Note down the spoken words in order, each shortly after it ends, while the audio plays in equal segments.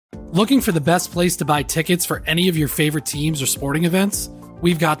Looking for the best place to buy tickets for any of your favorite teams or sporting events?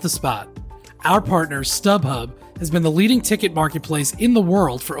 We've got the spot. Our partner, StubHub, has been the leading ticket marketplace in the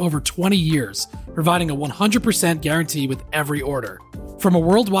world for over 20 years, providing a 100% guarantee with every order. From a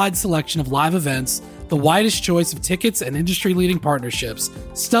worldwide selection of live events, the widest choice of tickets and industry-leading partnerships,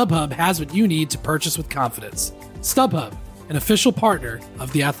 StubHub has what you need to purchase with confidence. StubHub, an official partner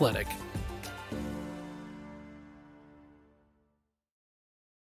of The Athletic.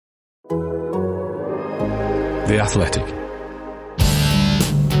 The Athletic.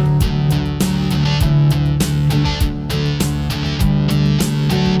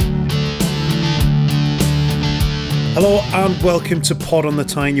 Hello and welcome to Pod on the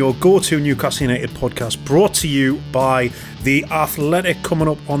Tyne, your go-to Newcastle United podcast, brought to you by The Athletic. Coming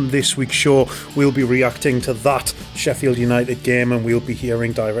up on this week's show, we'll be reacting to that Sheffield United game and we'll be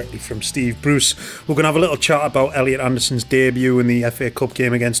hearing directly from Steve Bruce. We're going to have a little chat about Elliot Anderson's debut in the FA Cup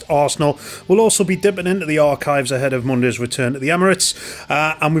game against Arsenal. We'll also be dipping into the archives ahead of Monday's return to the Emirates.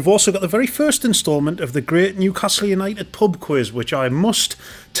 And we've also got the very first instalment of the great Newcastle United pub quiz, which I must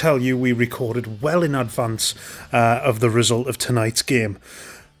tell you we recorded well in advance of the result of tonight's game.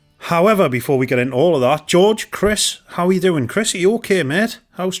 However, before we get into all of that, George, Chris, how are you doing? Chris, are you okay, mate?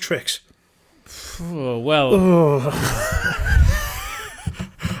 How's tricks? Oh, well,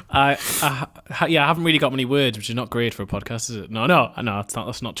 I haven't really got many words, which is not great for a podcast, is it? No,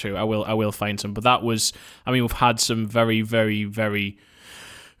 that's not true. I will find some, but that was. I mean, we've had some very, very, very,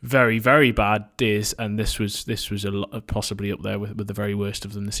 very, very bad days, and this was a lot, possibly up there with the very worst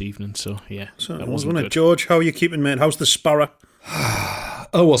of them this evening. So yeah, so that wasn't good. George, how are you keeping, mate? How's the Sparrow?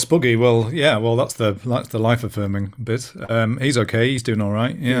 Oh, well, Spuggy, that's the life-affirming bit. He's okay, he's doing all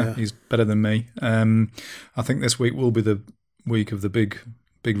right. Yeah, he's better than me. I think this week will be the week of the big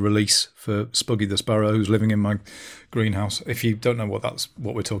release for Spuggy the Sparrow, who's living in my greenhouse. If you don't know what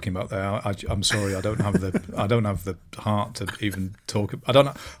we're talking about there, I'm sorry, I don't have the heart to even talk.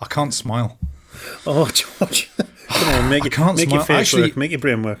 I can't smile. Oh, George. Come on, make your face work, make your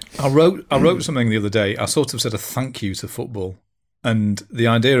brain work. I wrote something the other day. I sort of said a thank you to football. And the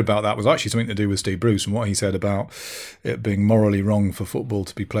idea about that was actually something to do with Steve Bruce and what he said about it being morally wrong for football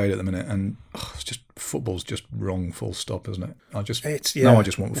to be played at the minute. And it's just, football's just wrong, full stop, isn't it? I just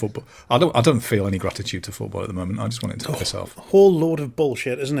want football. I don't feel any gratitude to football at the moment. I just want it to piss off. A whole load of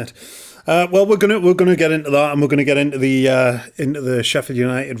bullshit, isn't it? Well, we're gonna get into that, and we're gonna get into the Sheffield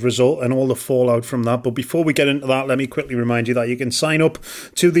United result and all the fallout from that. But before we get into that, let me quickly remind you that you can sign up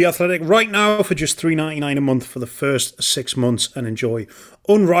to The Athletic right now for just $3.99 a month for the first 6 months and enjoy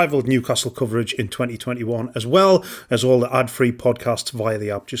unrivaled Newcastle coverage in 2021, as well as all the ad-free podcasts via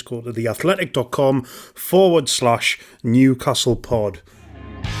the app. Just go to theathletic.com/Newcastle pod.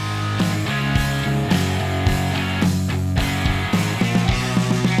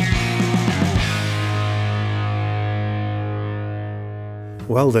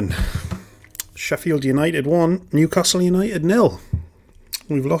 Well then, Sheffield United 1, Newcastle United 0.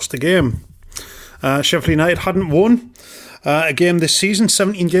 We've lost a game. Sheffield United hadn't won a game this season,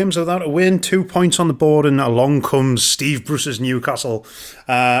 17 games without a win, 2 points on the board, and along comes Steve Bruce's Newcastle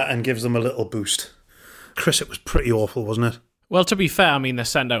and gives them a little boost. Chris, it was pretty awful, wasn't it? Well, to be fair, I mean, they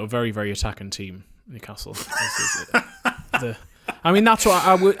send out a very, very attacking team, Newcastle. I mean, that's what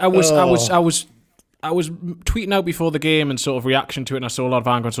I was tweeting out before the game and sort of reaction to it, and I saw a lot of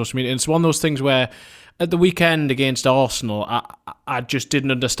anger on social media. And it's one of those things where at the weekend against Arsenal, I just didn't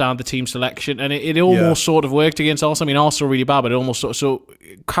understand the team selection, and it almost sort of worked against Arsenal. I mean, Arsenal were really bad, but it almost sort of, so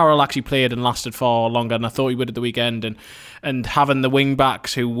Carroll actually played and lasted far longer than I thought he would at the weekend, and having the wing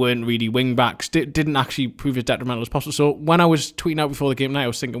backs who weren't really wing backs didn't actually prove as detrimental as possible. So when I was tweeting out before the game tonight, I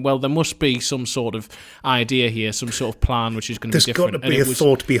was thinking, well, there must be some sort of idea here, some sort of plan which is going to be different. There's got to be a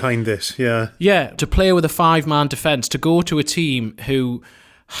thought behind this, yeah. Yeah, to play with a 5-man defence, to go to a team who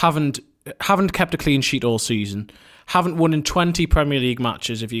haven't kept a clean sheet all season, haven't won in 20 Premier League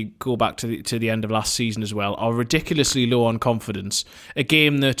matches if you go back to the end of last season as well, are ridiculously low on confidence. A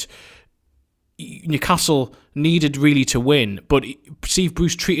game that Newcastle needed really to win, but Steve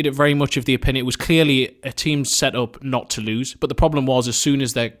Bruce treated it very much of the opinion it was clearly a team set up not to lose. But the problem was, as soon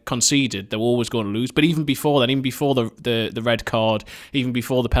as they conceded, they were always going to lose. But even before that, even before the red card, even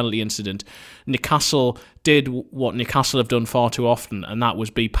before the penalty incident, Newcastle did what Newcastle have done far too often, and that was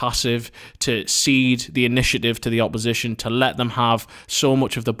be passive, to cede the initiative to the opposition, to let them have so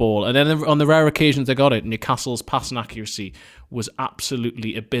much of the ball. And then on the rare occasions they got it, Newcastle's passing accuracy was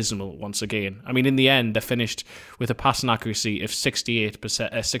absolutely abysmal once again. I mean, in the end, they finished with a passing accuracy of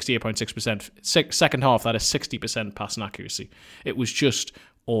 68.6%. Second half, that is 60% passing accuracy. It was just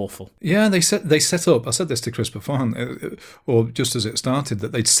awful. Yeah, they set up. I said this to Chris beforehand, or just as it started,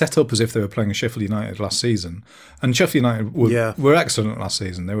 that they'd set up as if they were playing Sheffield United last season, and Sheffield United were excellent last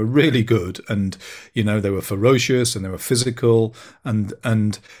season. They were really good, and they were ferocious and they were physical,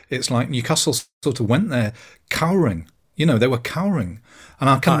 and it's like Newcastle sort of went there cowering. They were cowering, and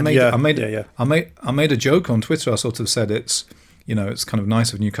I made a joke on Twitter. I sort of said it's kind of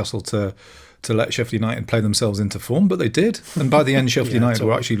nice of Newcastle to let Sheffield United play themselves into form, but they did. And by the end, Sheffield United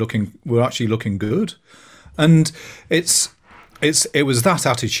were actually looking good. And it was that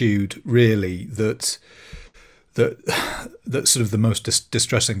attitude really that sort of the most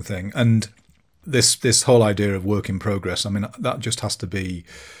distressing thing. And this whole idea of work in progress. I mean, that just has to be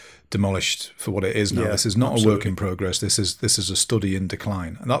demolished for what it is now. This is not a work in progress. This is a study in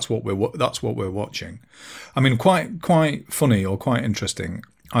decline, and that's what we're watching. I mean, quite funny or quite interesting.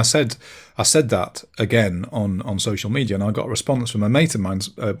 I said that again on social media, and I got a response from a mate of mine,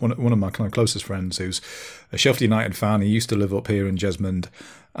 one of my kind of closest friends, who's a Sheffield United fan. He used to live up here in Jesmond,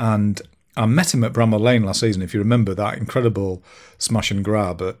 and I met him at Bramall Lane last season. If you remember that incredible smash and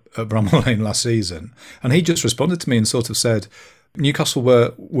grab at Bramall Lane last season, and he just responded to me and sort of said, Newcastle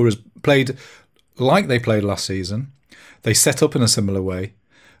were played like they played last season. They set up in a similar way,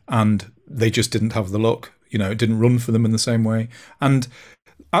 and they just didn't have the luck. It didn't run for them in the same way. And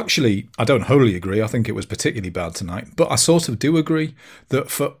actually, I don't wholly agree. I think it was particularly bad tonight. But I sort of do agree that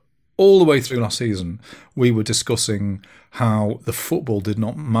for all the way through last season, we were discussing how the football did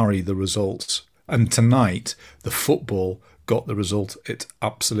not marry the results. And tonight, the football got the result it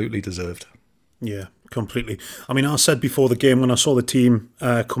absolutely deserved. Yeah, completely. I mean, I said before the game when I saw the team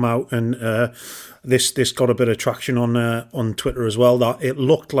come out, and this got a bit of traction on Twitter as well, that it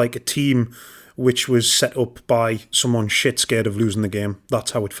looked like a team which was set up by someone shit scared of losing the game.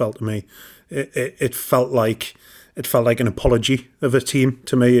 That's how it felt to me. It felt like an apology of a team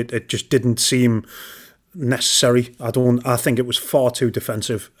to me. It just didn't seem necessary. I think it was far too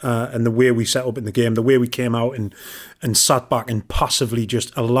defensive, and the way we set up in the game, the way we came out and sat back and passively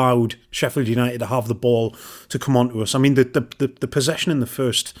just allowed Sheffield United to have the ball to come onto us. I mean, the possession in the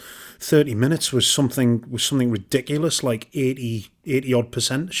first 30 minutes was something ridiculous, like 80 odd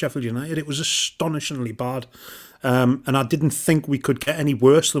 % Sheffield United. It was astonishingly bad, and I didn't think we could get any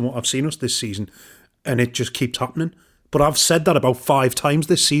worse than what I've seen us this season, and it just keeps happening. But I've said that about 5 times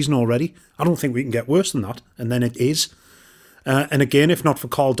this season already. I don't think we can get worse than that. And then it is. And again, if not for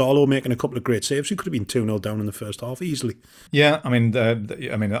Carl Darlow making a couple of great saves, we could have been 2-0 down in the first half easily. Yeah, I mean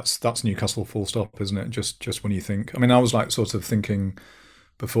that's Newcastle full stop, isn't it? Just when you think. I mean, I was like sort of thinking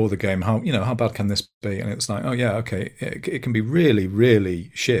before the game, how bad can this be? And it's like, oh yeah, okay, it can be really,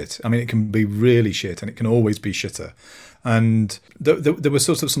 really shit. I mean, it can be really shit, and it can always be shitter. And there were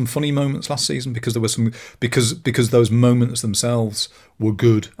sort of some funny moments last season because there were some because those moments themselves were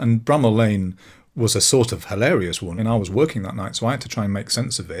good. And Bramall Lane was a sort of hilarious one. And I was working that night, so I had to try and make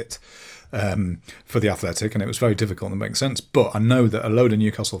sense of it for the Athletic, and it was very difficult to make sense. But I know that a load of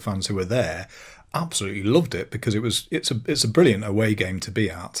Newcastle fans who were there absolutely loved it because it's a brilliant away game to be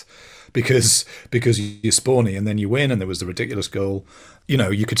at. Because you're spawny and then you win, and there was the ridiculous goal.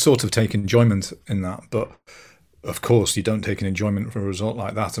 You could sort of take enjoyment in that, but of course, you don't take an enjoyment from a result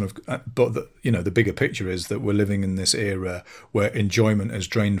like that. But the bigger picture is that we're living in this era where enjoyment is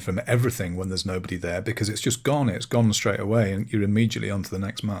drained from everything when there's nobody there, because it's just gone. It's gone straight away, and you're immediately on to the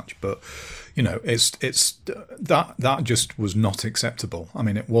next match. But it's that just was not acceptable. I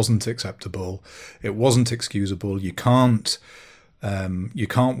mean, it wasn't acceptable. It wasn't excusable. You can't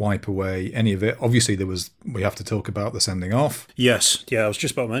wipe away any of it. Obviously, we have to talk about the sending off. Yes, yeah, I was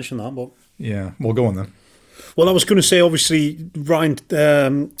just about to mention that, but yeah, well, go on then. Well, I was going to say, obviously, Ryan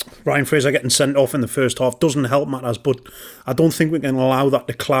Fraser getting sent off in the first half doesn't help matters, but I don't think we can allow that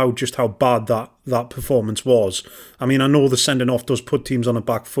to cloud just how bad that performance was. I mean, I know the sending off does put teams on the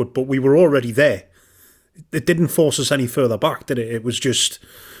back foot, but we were already there. It didn't force us any further back, did it?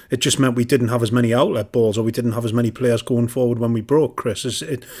 It just meant we didn't have as many outlet balls, or we didn't have as many players going forward when we broke, Chris.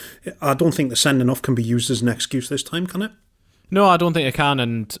 I don't think the sending off can be used as an excuse this time, can it? No, I don't think it can,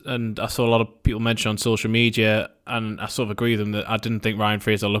 and I saw a lot of people mention on social media, and I sort of agree with them that I didn't think Ryan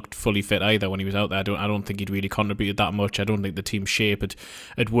Fraser looked fully fit either when he was out there. I don't think he'd really contributed that much. I don't think the team's shape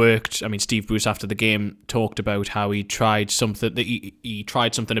had worked. I mean, Steve Bruce after the game talked about how he tried something that he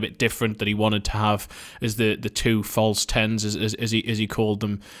tried something a bit different that he wanted to have as the two false tens as he called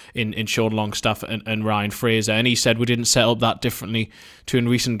them in Sean Longstaff and Ryan Fraser, and he said we didn't set up that differently to in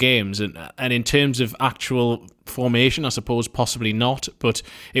recent games, and in terms of actual formation, I suppose possibly not, but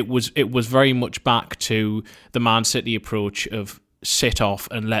it was very much back to the Man City approach of sit off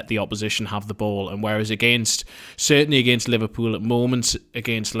and let the opposition have the ball. And whereas certainly against Liverpool, at moments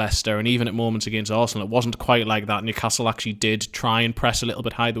against Leicester, and even at moments against Arsenal, it wasn't quite like that. Newcastle actually did try and press a little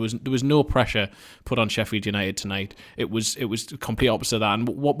bit high. There was no pressure put on Sheffield United tonight. It was the complete opposite of that. And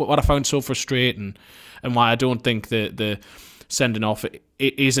what I found so frustrating, and why I don't think the sending off it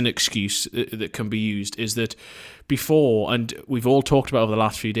is an excuse that can be used, is that before, and we've all talked about over the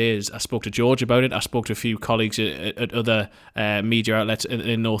last few days, I spoke to George about it, I spoke to a few colleagues at other media outlets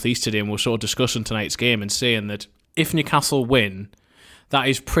in North East today, and we're sort of discussing tonight's game and saying that if Newcastle win, that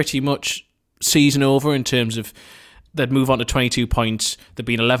is pretty much season over in terms of they'd move on to 22 points, there'd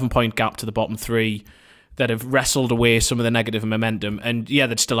be an 11-point gap to the bottom three, that have wrestled away some of the negative momentum, and yeah,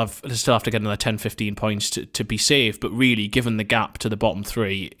 they'd still have to get another 10-15 points to be safe, but really, given the gap to the bottom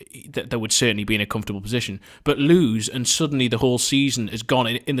three, they would certainly be in a comfortable position. But lose, and suddenly the whole season is gone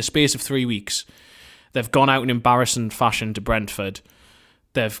in the space of 3 weeks. They've gone out in embarrassing fashion to Brentford.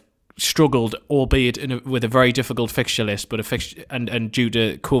 They've struggled, albeit with a very difficult fixture list, but and due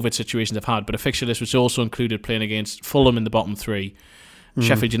to COVID situations they've had, but a fixture list which also included playing against Fulham in the bottom three,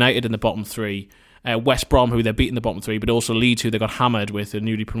 Sheffield United in the bottom three, West Brom, who they're beating the bottom three, but also Leeds, who they got hammered with, a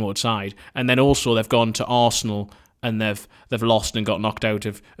newly promoted side. And then also they've gone to Arsenal and they've lost and got knocked out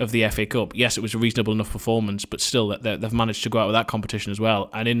of the FA Cup. Yes, it was a reasonable enough performance, but still they've managed to go out with that competition as well.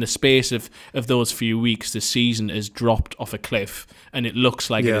 And in the space of those few weeks, the season has dropped off a cliff, and it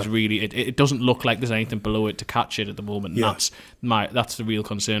looks like it is really. It doesn't look like there's anything below it to catch it at the moment. Yeah. That's the real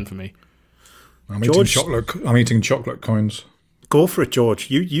concern for me. I'm eating chocolate coins. Go for it,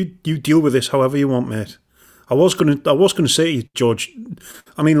 George. You deal with this however you want, mate. I was gonna say, George,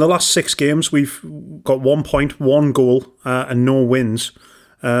 I mean, the last 6 games we've got 1 point, 1 goal, and no wins.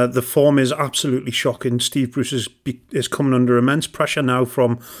 The form is absolutely shocking. Steve Bruce is coming under immense pressure now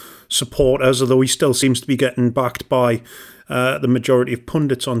from supporters, although he still seems to be getting backed by the majority of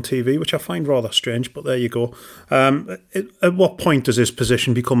pundits on TV, which I find rather strange, but there you go. At what point does this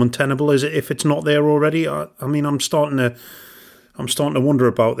position become untenable? Is it if it's not there already? I mean, I'm starting to wonder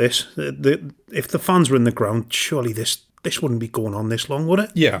about this. If the fans were in the ground, surely this wouldn't be going on this long, would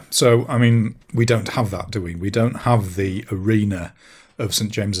it? Yeah. So, I mean, we don't have that, do we? We don't have the arena of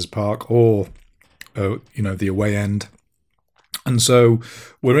St James's Park or, the away end. And so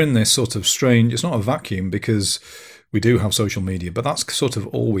we're in this sort of strange, it's not a vacuum because we do have social media, but that's sort of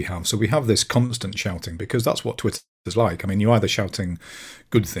all we have. So we have this constant shouting because that's what Twitter is like. I mean, you're either shouting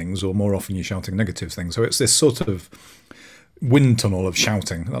good things or more often you're shouting negative things. So it's this sort of wind tunnel of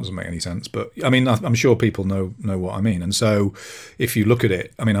shouting. That doesn't make any sense, but I mean, I'm sure people know what I mean. And so, if you look at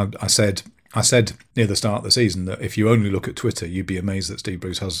it, I mean, I said near the start of the season that if you only look at Twitter, you'd be amazed that Steve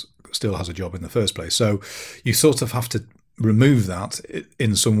Bruce still has a job in the first place. So you sort of have to remove that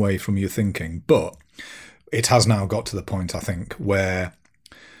in some way from your thinking. But it has now got to the point, I think, where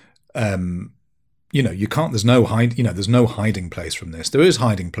you can't. There's no hiding place from this. There is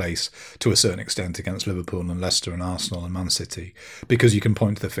hiding place to a certain extent against Liverpool and Leicester and Arsenal and Man City because you can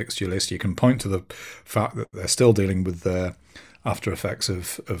point to the fixture list. You can point to the fact that they're still dealing with the after effects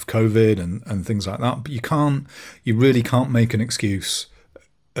of COVID and things like that. But you really can't make an excuse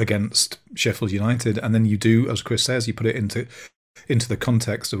against Sheffield United. And then you do, as Chris says, you put it into the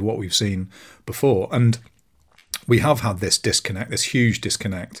context of what we've seen before. And we have had this disconnect, this huge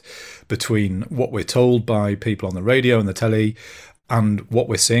disconnect between what we're told by people on the radio and the telly and what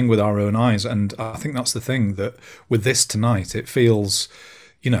we're seeing with our own eyes. And I think that's the thing, that with this tonight, it feels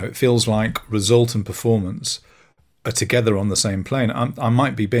like result and performance are together on the same plane. I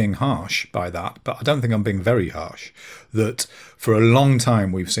might be being harsh by that, but I don't think I'm being very harsh. That for a long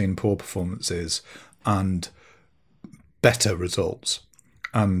time we've seen poor performances and better results.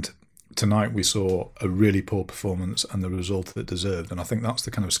 And tonight we saw a really poor performance and the result that it deserved. And I think that's the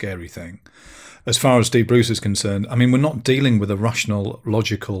kind of scary thing. As far as Steve Bruce is concerned, I mean, we're not dealing with a rational,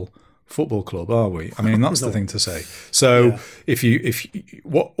 logical football club, are we? I mean, that's the thing to say. So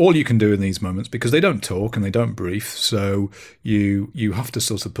all you can do in these moments, because they don't talk and they don't brief, so you have to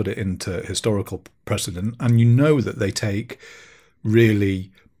sort of put it into historical precedent, and you know that they take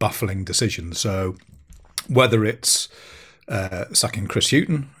really baffling decisions. So whether it's sacking Chris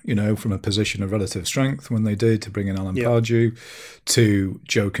Hughton, from a position of relative strength when they did, to bring in Alan Pardew, to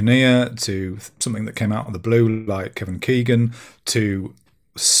Joe Kinnear, to something that came out of the blue like Kevin Keegan, to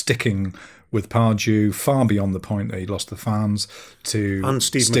sticking with Pardew far beyond the point that he lost the fans, and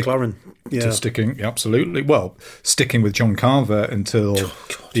Steve McLaren, to sticking with John Carver until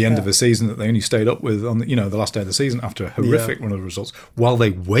the end of the season that they only stayed up with on the last day of the season after a horrific run of results, while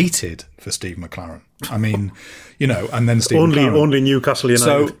they waited for Steve McLaren. I mean, and then Steve McLaren. Only Newcastle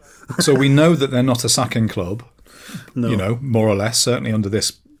United. So we know that they're not a sacking club. No. more or less, certainly under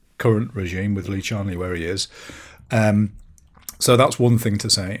this current regime with Lee Charnley where he is. So that's one thing to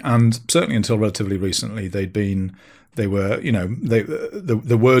say. And certainly until relatively recently, the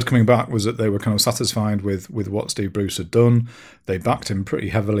word coming back was that they were kind of satisfied with what Steve Bruce had done. They backed him pretty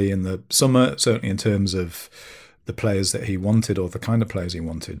heavily in the summer, certainly in terms of the players that he wanted or the kind of players he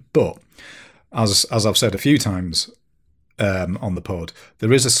wanted. But as I've said a few times on the pod,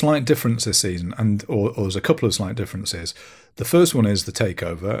 there is a slight difference this season, or there's a couple of slight differences. The first one is the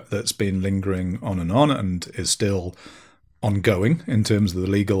takeover that's been lingering on and is still ongoing in terms of the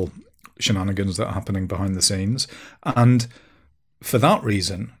legal shenanigans that are happening behind the scenes. And for that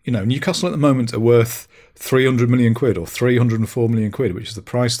reason, Newcastle at the moment are worth 300 million quid or 304 million quid, which is the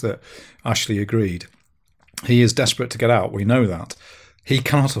price that Ashley agreed. He is desperate to get out. We know that. He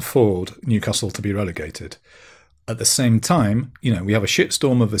cannot afford Newcastle to be relegated. At the same time, we have a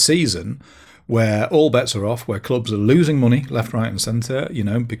shitstorm of a season where all bets are off, where clubs are losing money left, right, and centre,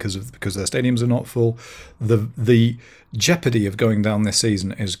 because their stadiums are not full. The jeopardy of going down this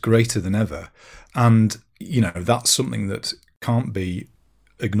season is greater than ever, and that's something that can't be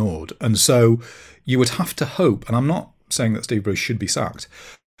ignored. And so you would have to hope, and I'm not saying that Steve Bruce should be sacked.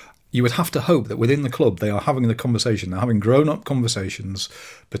 You would have to hope that within the club they are having the conversation, they're having grown-up conversations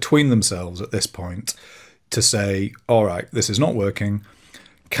between themselves at this point to say, all right, this is not working.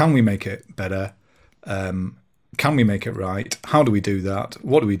 Can we make it better? Can we make it right? How do we do that?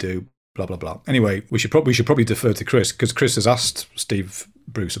 What do we do? Blah, blah, blah. Anyway, we should probably defer to Chris, because Chris has asked Steve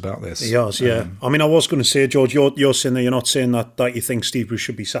Bruce about this. He has, yeah. I mean, I was going to say, George, you're saying that you're not saying that you think Steve Bruce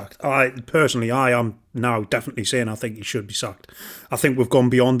should be sacked. I am now definitely saying I think he should be sacked. I think we've gone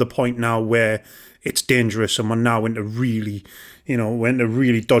beyond the point now where it's dangerous and we're now into really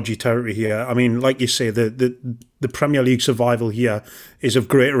dodgy territory here. I mean, like you say, the Premier League survival here is of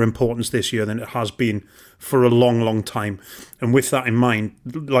greater importance this year than it has been for a long, long time. And with that in mind,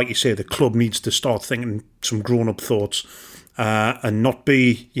 like you say, the club needs to start thinking some grown-up thoughts and not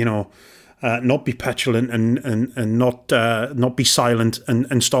be petulant and not be silent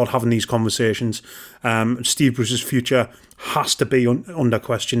and start having these conversations. Steve Bruce's future has to be under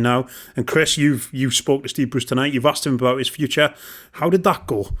question now. And Chris, you spoke to Steve Bruce tonight. You've asked him about his future. How did that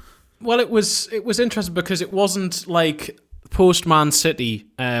go? Well, it was interesting because it wasn't like post Man City,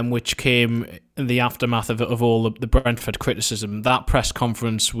 which came in the aftermath of all the Brentford criticism. That press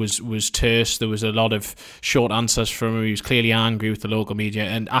conference was terse. There was a lot of short answers from him. He was clearly angry with the local media.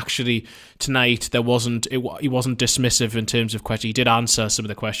 And actually tonight he wasn't dismissive in terms of questions. He did answer some of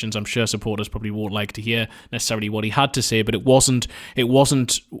the questions. I'm sure supporters probably won't like to hear necessarily what he had to say, but it wasn't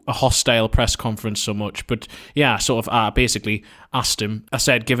a hostile press conference so much. But yeah, sort of basically asked him. I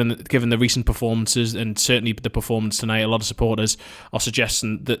said, given the recent performances and certainly the performance tonight, a lot of supporters are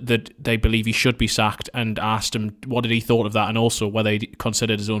suggesting that they believe he should be sacked, and asked him what did he thought of that and also whether he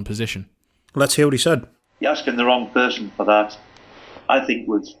considered his own position. Let's hear what he said. You're asking the wrong person for that. I think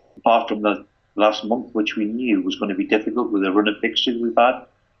apart from the last month, which we knew was going to be difficult with the run of fixtures we've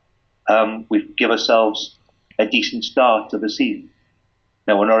had, we've given ourselves a decent start to the season.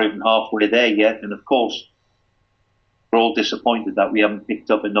 Now, we're not even halfway there yet, and of course, we're all disappointed that we haven't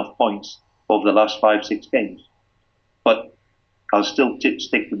picked up enough points over the last 5-6 games. But I'll still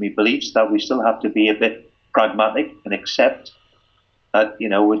stick with my beliefs that we still have to be a bit pragmatic and accept that,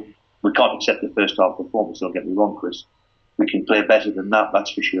 we can't accept the first half performance, don't get me wrong, Chris. We can play better than that,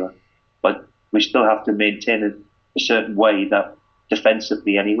 that's for sure. But we still have to maintain a certain way that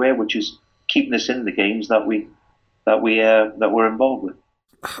defensively anyway, which is keeping us in the games that we're involved with.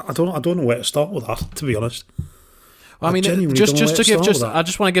 I don't know where to start with that, to be honest. Well, I mean, I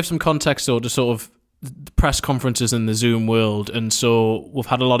just want to give some context though to sort of press conferences in the Zoom world, and so we've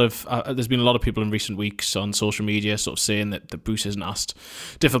had a lot of there's been a lot of people in recent weeks on social media sort of saying that Bruce hasn't asked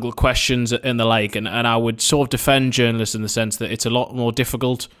difficult questions and the like, and I would sort of defend journalists in the sense that it's a lot more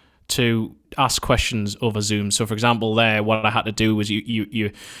difficult to ask questions over Zoom. So for example there, what I had to do was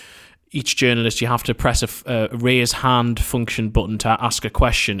you each journalist, you have to press a raise hand function button to ask a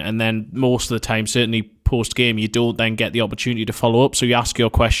question, and then most of the time, certainly post-game, you don't then get the opportunity to follow up, so you ask your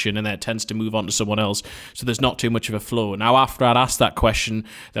question and then it tends to move on to someone else, so there's not too much of a flow. Now, after I'd asked that question,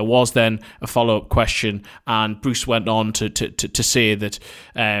 there was then a follow-up question, and Bruce went on to say that,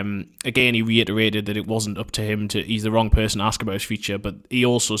 again, he reiterated that it wasn't up to him he's the wrong person to ask about his future, but he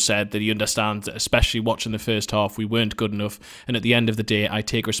also said that he understands that, especially watching the first half, we weren't good enough, and at the end of the day, I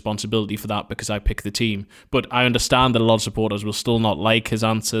take responsibility for that because I picked the team. But I understand that a lot of supporters will still not like his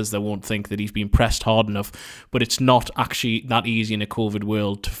answers, they won't think that he's been pressed hard enough, but it's not actually that easy in a COVID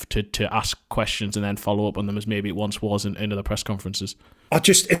world to ask questions and then follow up on them as maybe it once was in other press conferences.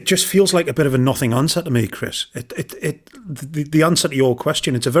 it just feels like a bit of a nothing answer to me, Chris. The answer to your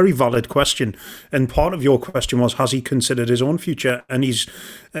question, it's a very valid question, and part of your question was, has he considered his own future? And he's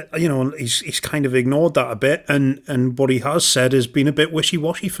kind of ignored that a bit, and what he has said has been a bit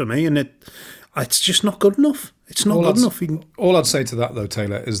wishy-washy for me, and it's just not good enough. It's not good enough. All I'd say to that, though,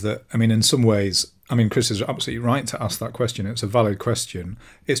 Taylor, is that, I mean, in some ways, I mean, Chris is absolutely right to ask that question. It's a valid question.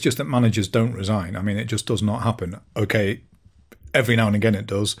 It's just that managers don't resign. I mean, it just does not happen. Okay, every now and again it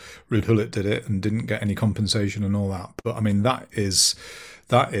does. Ruud Gullit did it and didn't get any compensation and all that. But, I mean, that is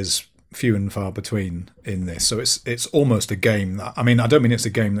few and far between in this. So it's almost a game that, I mean, I don't mean it's a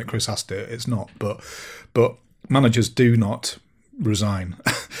game that Chris has to. It's not. But managers do not resign.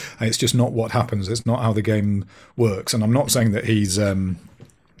 It's just not what happens. It's not how the game works. And I'm not saying that he's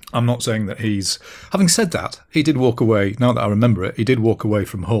having said that, he did walk away, now that I remember it, he did walk away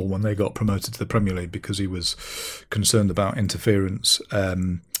from Hull when they got promoted to the Premier League because he was concerned about interference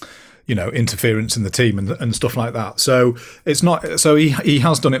in the team and stuff like that. So it's not. So he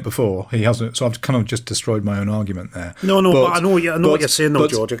has done it before. He hasn't. So I've kind of just destroyed my own argument there. No. But I know what you're saying, though,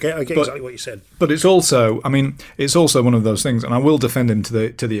 George. I get exactly what you said. But it's also. I mean, it's also one of those things, and I will defend him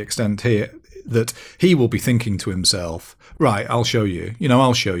to the extent here that he will be thinking to himself, right, I'll show you.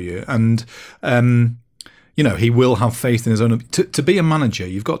 I'll show you, and he will have faith in his own. To be a manager,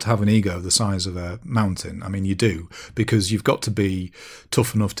 you've got to have an ego the size of a mountain. I mean, you do, because you've got to be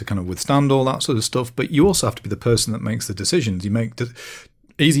tough enough to kind of withstand all that sort of stuff. But you also have to be the person that makes the decisions. You make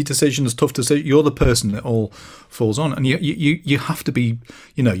easy decisions, tough decisions. You're the person that all falls on, and you have to be.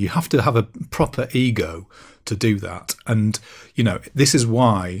 You have to have a proper ego to do that. And this is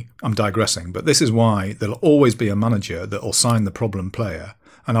why I'm digressing, but this is why there'll always be a manager that will sign the problem player.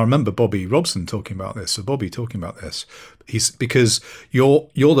 And I remember Bobby Robson talking about this. So Bobby talking about this, he's because you're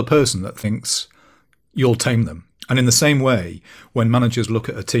the person that thinks you'll tame them. And in the same way, when managers look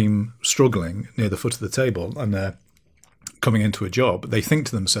at a team struggling near the foot of the table and they're coming into a job, they think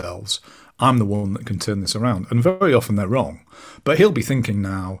to themselves, I'm the one that can turn this around. And very often they're wrong. But he'll be thinking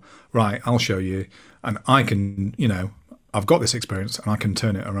now, right, I'll show you, and I can, I've got this experience and I can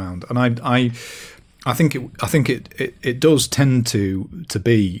turn it around. And I think it does tend to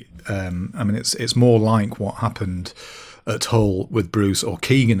be. I mean, it's more like what happened at Hull with Bruce or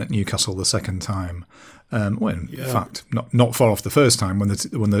Keegan at Newcastle the second time. In fact, not far off the first time when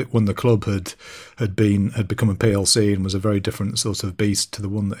the club had become a PLC and was a very different sort of beast to the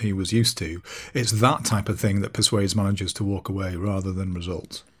one that he was used to. It's that type of thing that persuades managers to walk away rather than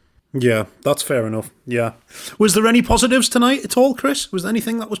results. Yeah, that's fair enough. Yeah. Was there any positives tonight at all, Chris? Was there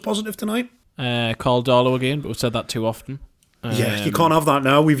anything that was positive tonight? Carl Darlow again, but we've said that too often. You can't have that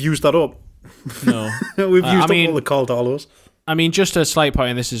now. We've used that up. No. We've used up all the Carl Darlows. I mean, just a slight point,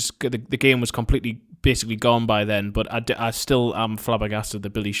 and this is the game was basically gone by then, but I still am flabbergasted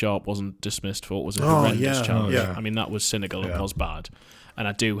that Billy Sharp wasn't dismissed for what was a horrendous challenge. Yeah. I mean, that was cynical. It was bad. And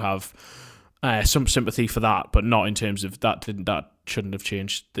I do have some sympathy for that, but not in terms of that shouldn't have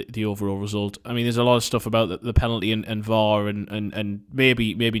changed the overall result. I mean, there's a lot of stuff about the penalty and VAR and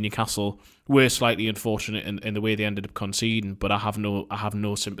maybe Newcastle were slightly unfortunate in the way they ended up conceding, but I have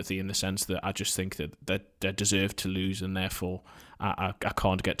no sympathy in the sense that I just think that they deserve to lose, and therefore I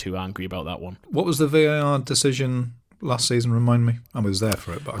can't get too angry about that one. What was the VAR decision last season? Remind me. I was there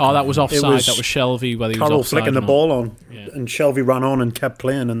for it. But that was offside. That was Shelvey. Whether he was offside flicking the ball on, and Shelvey ran on and kept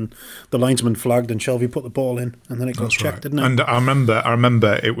playing, and the linesman flagged, and Shelvey put the ball in, and then it got checked, didn't it? And I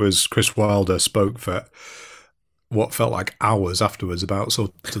remember it was Chris Wilder spoke for what felt like hours afterwards about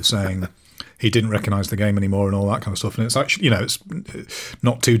sort of saying he didn't recognise the game anymore and all that kind of stuff. And it's actually, it's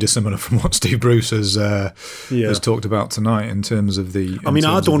not too dissimilar from what Steve Bruce has talked about tonight in terms of the. I mean,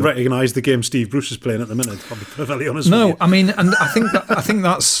 I don't recognise the game Steve Bruce is playing at the minute. I'll be perfectly honest. with you. I mean, and I think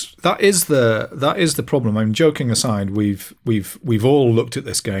that is the problem. I mean, joking aside, we've all looked at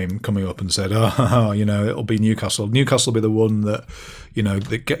this game coming up and said, it'll be Newcastle. Newcastle will be the one that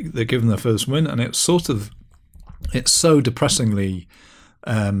they give them their first win, and it's so depressingly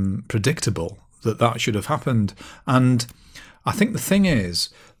predictable that should have happened. And I think the thing is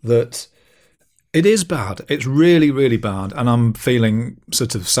that it is bad. It's really, really bad. And I'm feeling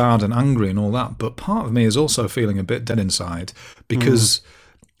sort of sad and angry and all that. But part of me is also feeling a bit dead inside because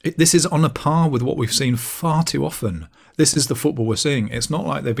this is on a par with what we've seen far too often. This is the football we're seeing. It's not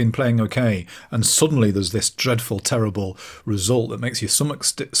like they've been playing okay and suddenly there's this dreadful, terrible result that makes your stomach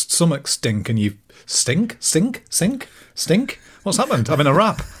stink and you stink? What's happened? I'm in a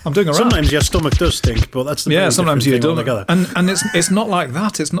rap. I'm doing a rap. Sometimes your stomach does stink, but that's the sometimes you do. Together. And it's not like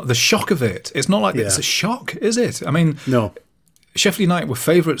that. It's not the shock of it. It's not like it's a shock, is it? I mean, no. Sheffield United were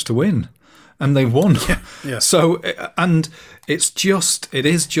favourites to win. and they won. Yeah. So, and it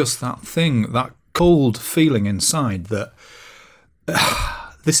is just that thing, that cold feeling inside that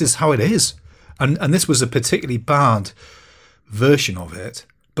this is how it is. And this was a particularly bad version of it,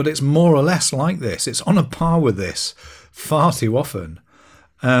 but it's more or less like this. It's on a par with this far too often.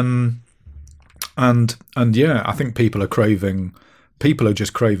 And yeah, I think people are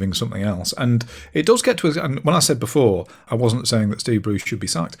just craving something else. And it does get to us. And when I said before, I wasn't saying that Steve Bruce should be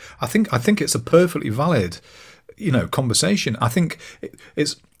sacked. I think it's a perfectly valid, conversation. I think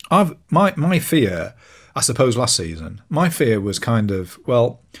my fear, I suppose last season, my fear was kind of,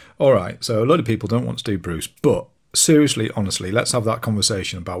 well, all right, so a lot of people don't want Steve Bruce, but seriously, honestly, let's have that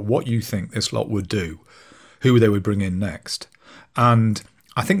conversation about what you think this lot would do, who they would bring in next. And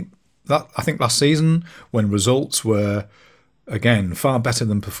I think last season, when results were, again, far better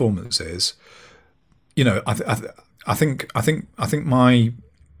than performances, I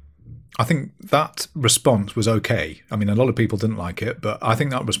think that response was okay. I mean, a lot of people didn't like it, but I think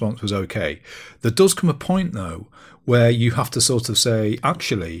that response was okay. There does come a point, though, where you have to sort of say,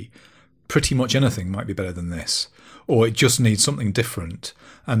 actually, pretty much anything might be better than this, or it just needs something different.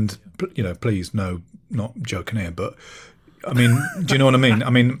 And, please, no, not joking here, but, I mean, do you know what I mean? I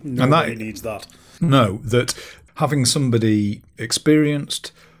mean, nobody needs that. No, that having somebody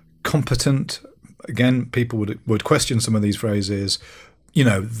experienced, competent, again, people would question some of these phrases,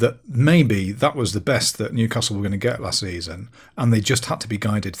 that maybe that was the best that Newcastle were going to get last season, and they just had to be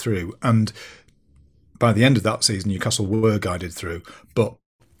guided through. And by the end of that season, Newcastle were guided through. But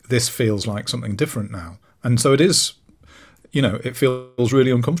this feels like something different now. And so it is, it feels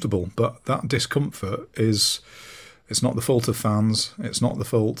really uncomfortable. But that discomfort it's not the fault of fans. It's not the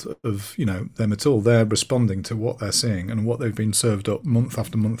fault of, them at all. They're responding to what they're seeing and what they've been served up month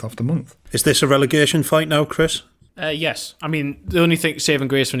after month after month. Is this a relegation fight now, Chris? Yes. I mean, the only thing saving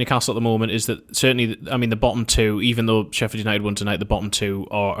grace for Newcastle at the moment is that certainly, the bottom two, even though Sheffield United won tonight, the bottom two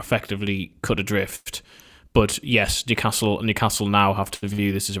are effectively cut adrift. But yes, Newcastle now have to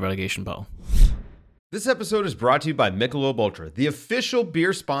view this as a relegation battle. This episode is brought to you by Michelob Ultra, the official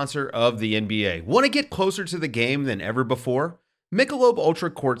beer sponsor of the NBA. Want to get closer to the game than ever before? Michelob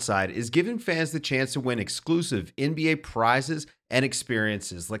Ultra Courtside is giving fans the chance to win exclusive NBA prizes and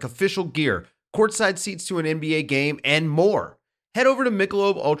experiences like official gear, courtside seats to an NBA game, and more. Head over to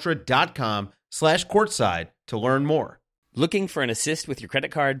MichelobUltra.com/courtside to learn more. Looking for an assist with your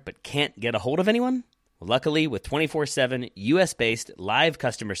credit card but can't get a hold of anyone? Luckily, with 24/7 US-based live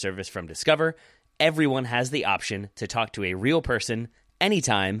customer service from Discover, everyone has the option to talk to a real person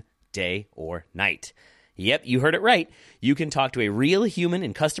anytime, day or night. Yep, you heard it right. You can talk to a real human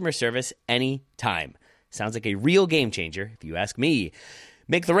in customer service anytime. Sounds like a real game changer, if you ask me.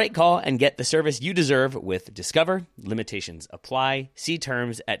 Make the right call and get the service you deserve with Discover. Limitations apply. See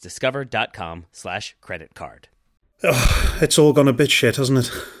terms at discover.com/creditcard. It's all gone a bit shit, hasn't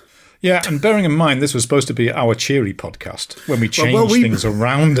it? Yeah, and bearing in mind this was supposed to be our cheery podcast when we changed things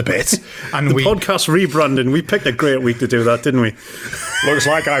around a bit. And podcast rebranding, we picked a great week to do that, didn't we? Looks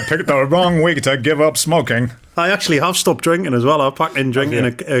like I picked the wrong week to give up smoking. I actually have stopped drinking as well. I packed in drinking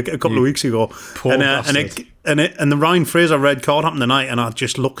a couple of weeks ago. And the Ryan Fraser red card happened tonight, and I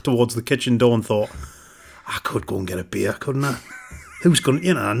just looked towards the kitchen door and thought, I could go and get a beer, couldn't I? Who's going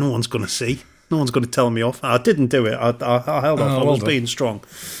to, no one's going to see. No one's going to tell me off. I didn't do it. I held off. I was being strong.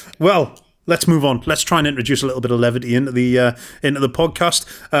 Well, let's move on. Let's try and introduce a little bit of levity into the podcast.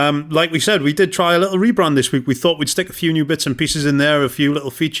 Like we said, we did try a little rebrand this week. We thought we'd stick a few new bits and pieces in there, a few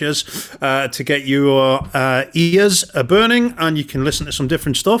little features to get your ears burning, and you can listen to some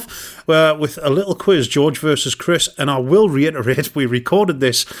different stuff with a little quiz, George versus Chris. And I will reiterate, we recorded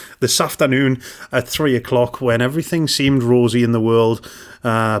this afternoon at 3:00 when everything seemed rosy in the world.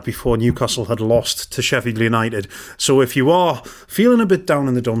 Before Newcastle had lost to Sheffield United. So if you are feeling a bit down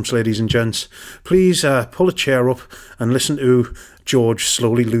in the dumps, ladies and gents, please pull a chair up and listen to George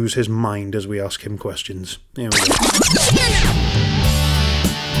slowly lose his mind as we ask him questions. Here we go.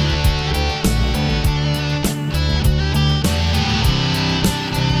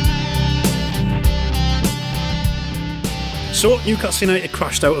 So, Newcastle United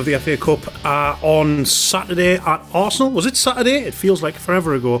crashed out of the FA Cup on Saturday at Arsenal. Was it Saturday? It feels like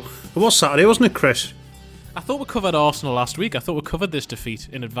forever ago. It was Saturday, wasn't it, Chris? I thought we covered Arsenal last week. I thought we covered this defeat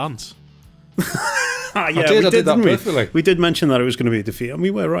in advance. Yeah, I did that perfectly. We did mention that it was going to be a defeat, and we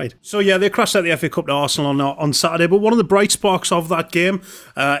were right. So yeah, they crashed out the FA Cup to Arsenal on Saturday, but one of the bright sparks of that game,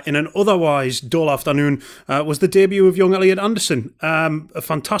 in an otherwise dull afternoon, was the debut of young Elliot Anderson. A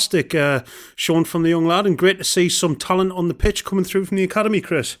fantastic showing from the young lad, and great to see some talent on the pitch coming through from the academy,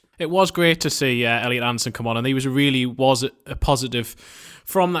 Chris. It was great to see Elliot Anderson come on, and he was a positive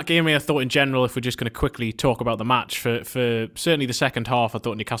from that game. I thought in general, if we're just going to quickly talk about the match, for certainly the second half, I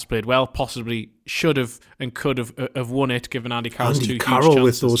thought Newcastle played well, possibly should have and could have won it, given Andy Carroll's two huge chances.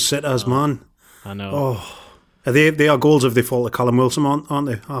 With those sitters, man. I know. Oh. They are goals if they fall to Callum Wilson, aren't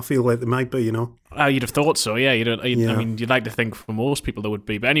they? I feel like they might be, you know. You'd have thought so, yeah. I mean, you'd like to think for most people there would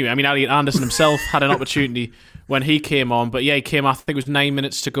be. But anyway, I mean, Elliot Anderson himself had an opportunity when he came on. But yeah, he came, I think it was 9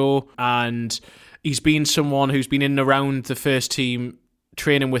 minutes to go. And he's been someone who's been in and around the first team,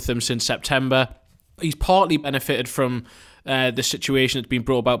 training with them since September. He's partly benefited from the situation that's been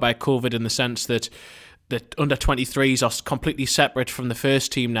brought about by COVID, in the sense that the under-23s are completely separate from the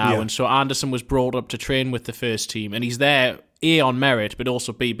first team now, and so Anderson was brought up to train with the first team, and he's there A, on merit, but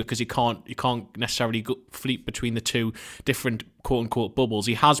also B, because you can't necessarily fleet between the two different quote-unquote bubbles.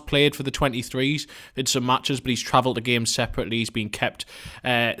 He has played for the 23s in some matches, but he's travelled to games separately. He's been kept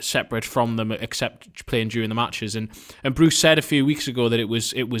separate from them, except playing during the matches. And Bruce said a few weeks ago that it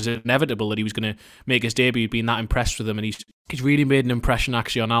was inevitable that he was going to make his debut. He'd been that impressed with him, and he's really made an impression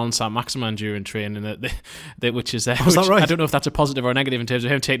actually on Alan Saint-Maximin during training, which is that right? I don't know if that's a positive or a negative in terms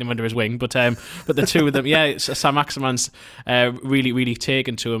of him taking him under his wing, but the two of them, yeah, Saint-Maximin's really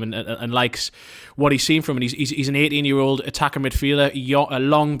taken to him and likes what he's seen from him. He's an 18-year-old attacker midfielder,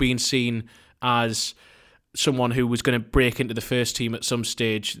 long been seen as someone who was going to break into the first team at some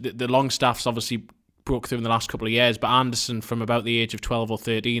stage. The Longstaffs obviously broke through in the last couple of years, but Anderson, from about the age of 12 or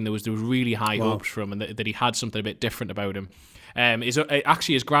 13, there was really high hopes from him, and that he had something a bit different about him.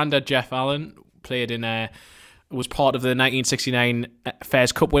 His granddad, Jeff Allen, was part of the 1969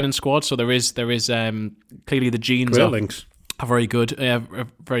 Fairs Cup winning squad, so there is clearly the genes are very good.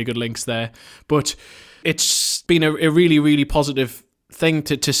 Very good links there. But it's been a really positive thing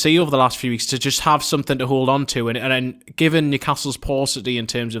to see over the last few weeks, to just have something to hold on to, and given Newcastle's paucity in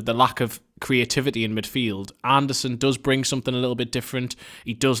terms of the lack of creativity in midfield, Anderson does bring something a little bit different.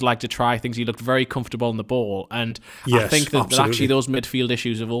 He does like to try things. He looked very comfortable on the ball, and I think that actually those midfield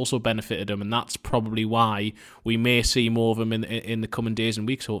issues have also benefited him, and that's probably why we may see more of him in the coming days and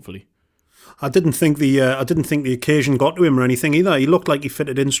weeks, hopefully. I didn't think the occasion got to him or anything either. He looked like he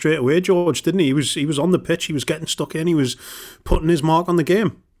fitted in straight away, George, didn't he? He was on the pitch. He was getting stuck in. He was putting his mark on the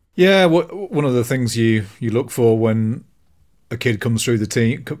game. Yeah, one of the things you look for when a kid comes through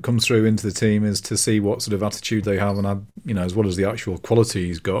into the team is to see what sort of attitude they have, and as well as the actual quality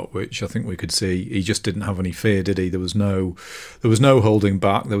he's got, which I think we could see. He just didn't have any fear, did he? There was no holding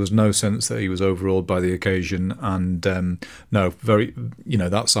back. There was no sense that he was overawed by the occasion, and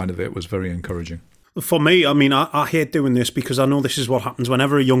that side of it was very encouraging. For me, I mean, I hate doing this because I know this is what happens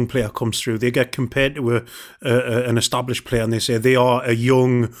whenever a young player comes through. They get compared to an established player, and they say they are a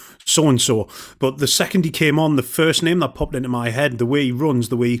young so-and-so. But the second he came on, the first name that popped into my head, the way he runs,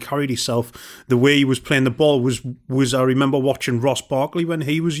 the way he carried himself, the way he was playing the ball was I remember watching Ross Barkley when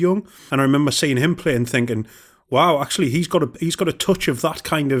he was young, and I remember seeing him play and thinking, wow, actually he's got a touch of that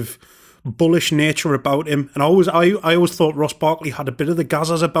kind of bullish nature about him. And I always thought Ross Barkley had a bit of the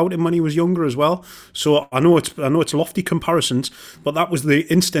Gazzas about him when he was younger as well. So I know it's lofty comparisons, but that was the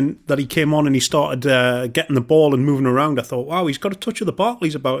instant that he came on and he started getting the ball and moving around. I thought, wow, he's got a touch of the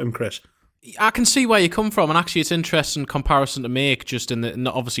Barkleys about him, Chris. I can see where you come from, and actually it's an interesting comparison to make. Just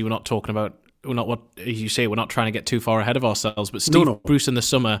obviously we're not talking about. We're not, what you say, we're not trying to get too far ahead of ourselves, but Steve Bruce in the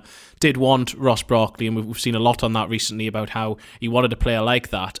summer did want Ross Barkley, and we've seen a lot on that recently about how he wanted a player like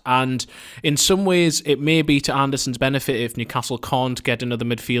that. And in some ways, it may be to Anderson's benefit if Newcastle can't get another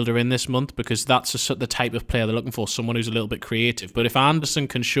midfielder in this month, because that's the type of player they're looking for, someone who's a little bit creative. But if Anderson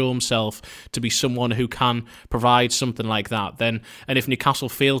can show himself to be someone who can provide something like that, then, and if Newcastle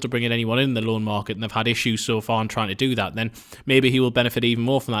fail to bring in anyone in the loan market, and they've had issues so far in trying to do that, then maybe he will benefit even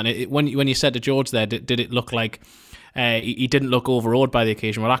more from that. And when you said to George there, did it look like he didn't look overawed by the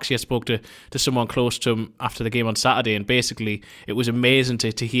occasion? Well, actually I spoke to someone close to him after the game on Saturday, and basically it was amazing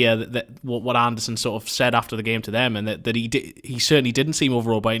to hear that what Anderson sort of said after the game to them, and that he certainly didn't seem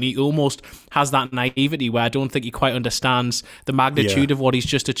overawed by it, and he almost has that naivety where I don't think he quite understands the magnitude of what he's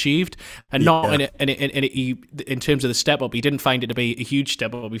just achieved, and in terms of the step up, he didn't find it to be a huge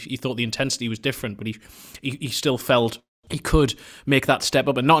step up. He thought the intensity was different, but he still felt he could make that step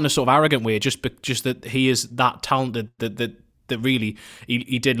up, and not in a sort of arrogant way, just that he is that talented that really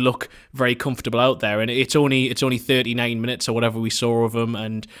he did look very comfortable out there. And it's only 39 minutes or whatever we saw of him,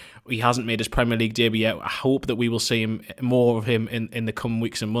 and he hasn't made his Premier League debut yet. I hope that we will see more of him in the coming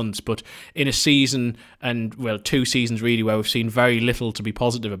weeks and months. But in a season, and well, 2 seasons really, where we've seen very little to be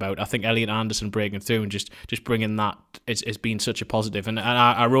positive about, I think Elliot Anderson breaking through and just bringing that has been such a positive. And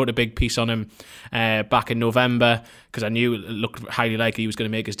I wrote a big piece on him back in November, because I knew it looked highly likely he was going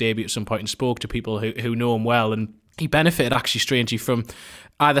to make his debut at some point, and spoke to people who know him well, and he benefited actually strangely from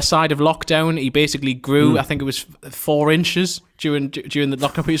either side of lockdown. He basically grew, I think it was 4 inches during the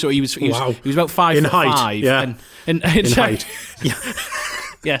lockdown period. So he was about 5 in foot height, 5. yeah. And in height.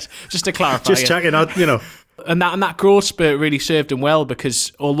 Yes, just to clarify. Just checking out, And that growth spurt really served him well,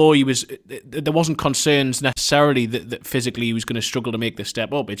 because although there wasn't concerns necessarily that physically he was going to struggle to make the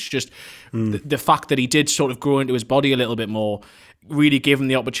step up. It's just the fact that he did sort of grow into his body a little bit more really gave him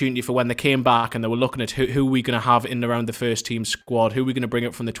the opportunity for when they came back and they were looking at who we going to have in and around the first team squad, who we're going to bring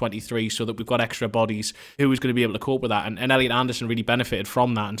up from the 23 so that we've got extra bodies, who was going to be able to cope with that. And Elliot Anderson really benefited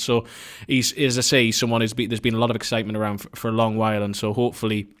from that. And so he's, as I say, someone there's been a lot of excitement around for a long while. And so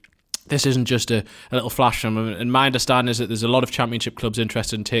hopefully this isn't just a little flash from him. And my understanding is that there's a lot of Championship clubs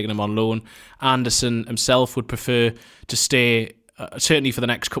interested in taking him on loan. Anderson himself would prefer to stay certainly for the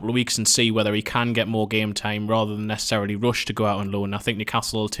next couple of weeks and see whether he can get more game time rather than necessarily rush to go out on loan. I think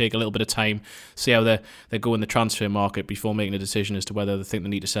Newcastle will take a little bit of time, see how they go in the transfer market before making a decision as to whether they think they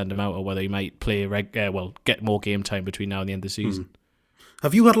need to send him out or whether he might play get more game time between now and the end of the season.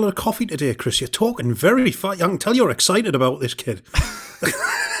 Have you had a lot of coffee today, Chris? You're talking very fast. I can tell you're excited about this kid.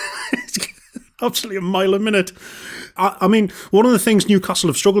 Absolutely a mile a minute. I mean, one of the things Newcastle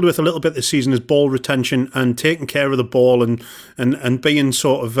have struggled with a little bit this season is ball retention and taking care of the ball and being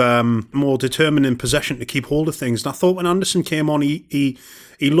sort of more determined in possession to keep hold of things. And I thought when Anderson came on, he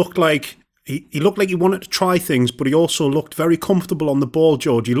looked like he looked like he wanted to try things, but he also looked very comfortable on the ball,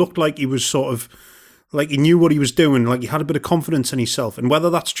 George. He looked like he was sort of like he knew what he was doing, like he had a bit of confidence in himself. And whether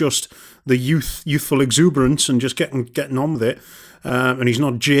that's just the youthful exuberance and just getting on with it, and he's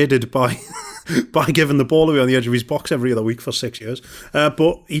not jaded by giving the ball away on the edge of his box every other week for 6 years.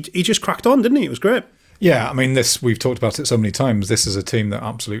 But he just cracked on, didn't he? It was great. Yeah, I mean, we've talked about it so many times. This is a team that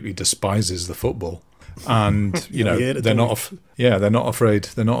absolutely despises the football, and they're not afraid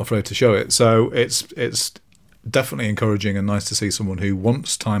to show it. So it's definitely encouraging and nice to see someone who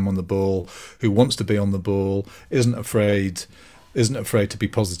wants time on the ball, who wants to be on the ball, isn't afraid to be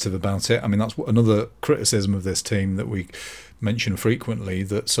positive about it. I mean, that's another criticism of this team that we mention frequently,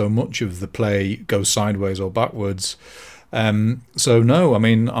 that so much of the play goes sideways or backwards. So no, I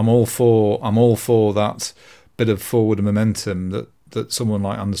mean, I'm all for that bit of forward momentum that someone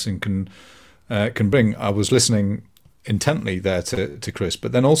like Anderson can bring. I was listening intently there to Chris,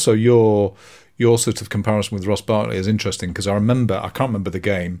 but then also your sort of comparison with Ross Barkley is interesting, because I can't remember the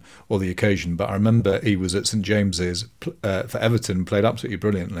game or the occasion, but I remember he was at St James's for Everton, played absolutely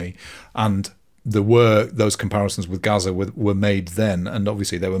brilliantly, and those comparisons with Gaza were made then, and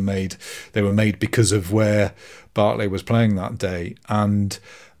obviously they were made because of where Barkley was playing that day, and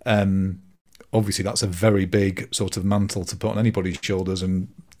obviously that's a very big sort of mantle to put on anybody's shoulders, and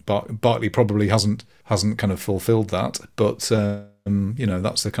Barkley probably hasn't kind of fulfilled that, but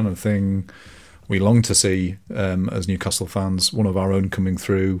that's the kind of thing we long to see as Newcastle fans, one of our own coming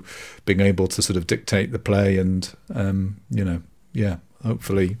through, being able to sort of dictate the play, and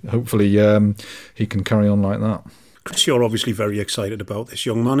hopefully he can carry on like that. Chris, you're obviously very excited about this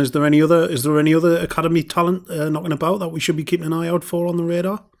young man. Is there any other academy talent knocking about that we should be keeping an eye out for on the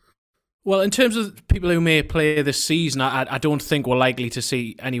radar? Well, in terms of people who may play this season, I don't think we're likely to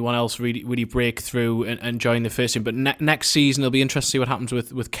see anyone else really break through and join the first team. But next season, it'll be interesting to see what happens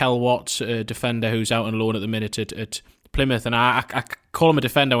with Kel Watt, a defender who's out on loan at the minute at Plymouth. And I call him a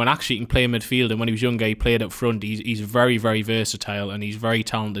defender when actually he can play midfield. And when he was younger, he played up front. He's very, very versatile and he's very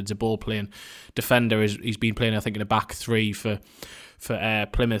talented. He's a ball-playing defender. He's been playing, I think, in a back three for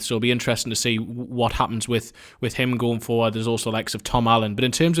Plymouth, so it'll be interesting to see what happens with him going forward. There's also the likes of Tom Allen, but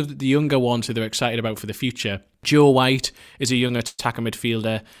in terms of the younger ones who they're excited about for the future, Joe White is a young attacker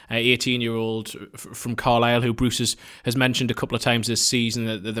midfielder, 18-year-old from Carlisle, who Bruce has mentioned a couple of times this season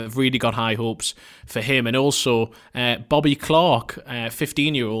that they've really got high hopes for him, and also Bobby Clark,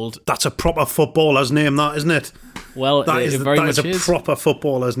 15-year-old. That's a proper footballer's name, that, isn't it? Well, that is a proper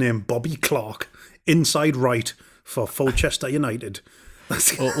footballer's name, Bobby Clark, inside right for Fulchester United.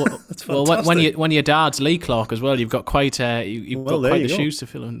 That's when your dad's Lee Clark as well, you've got quite the shoes to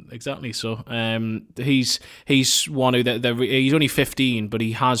fill in. Exactly. So he's one who he's only 15, but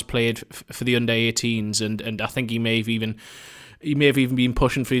he has played for the under-18s, and I think he may have even he may have even been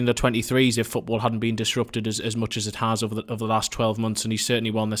pushing for the under 23s if football hadn't been disrupted as much as it has over the last 12 months, and he's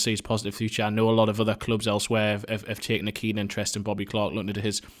certainly one that sees positive future. I know a lot of other clubs elsewhere have taken a keen interest in Bobby Clark, looking at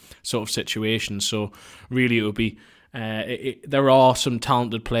his sort of situation. So really it would be there are some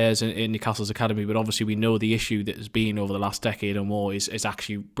talented players in Newcastle's academy, but obviously we know the issue that has been over the last decade or more is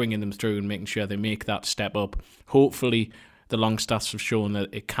actually bringing them through and making sure they make that step up. Hopefully the Longstaffs have shown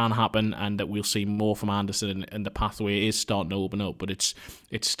that it can happen and that we'll see more from Anderson, and the pathway is starting to open up, but it's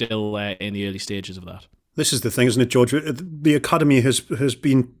still in the early stages of that. This is the thing, isn't it, George? The academy has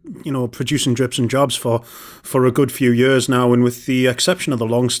been, producing drips and jobs for a good few years now, and with the exception of the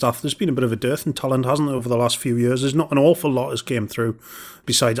Longstaff, there's been a bit of a dearth in talent, hasn't there, over the last few years? There's not an awful lot has came through,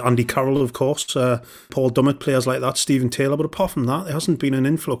 besides Andy Carroll, of course, Paul Dummett, players like that, Stephen Taylor, but apart from that, there hasn't been an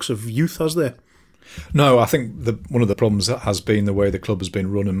influx of youth, has there? No, I think one of the problems has been the way the club has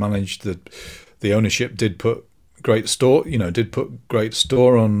been run and managed. That the ownership did put great store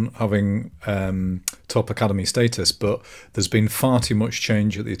on having top academy status, but there's been far too much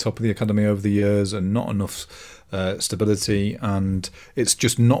change at the top of the academy over the years and not enough stability, and it's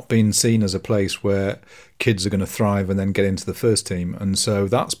just not been seen as a place where kids are going to thrive and then get into the first team, and so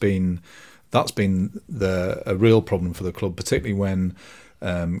that's been a real problem for the club, particularly when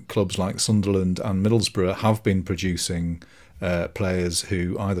clubs like Sunderland and Middlesbrough have been producing players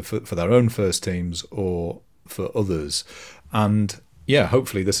who either for their own first teams or for others. And yeah,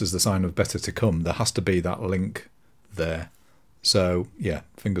 hopefully this is the sign of better to come. There has to be that link there. So yeah,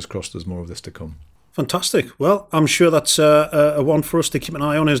 fingers crossed there's more of this to come. Fantastic. Well, I'm sure that's a one for us to keep an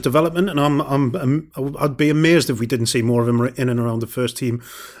eye on his development, and I'd be amazed if we didn't see more of him in and around the first team.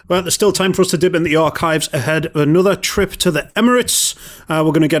 Well, there's still time for us to dip in the archives ahead of another trip to the Emirates.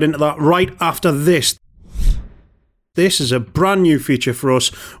 We're going to get into that right after this. This is a brand new feature for us.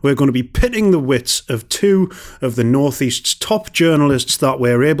 We're going to be pitting the wits of two of the Northeast's top journalists that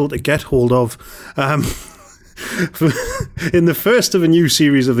we're able to get hold of. In the first of a new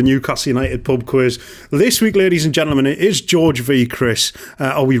series of the Newcastle United pub quiz. This week, ladies and gentlemen, it is George v Chris.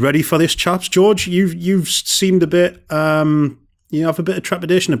 Are we ready for this, chaps? George, you've seemed a bit, you have a bit of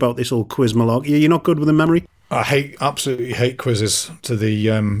trepidation about this old quiz malarkey. You're not good with the memory? I absolutely hate quizzes to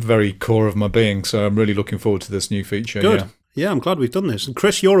the very core of my being, so I'm really looking forward to this new feature. Good. Yeah, I'm glad we've done this. And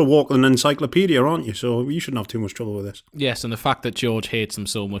Chris, you're a walking encyclopedia, aren't you? So you shouldn't have too much trouble with this. Yes, and the fact that George hates them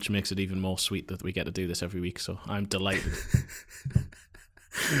so much makes it even more sweet that we get to do this every week, so I'm delighted.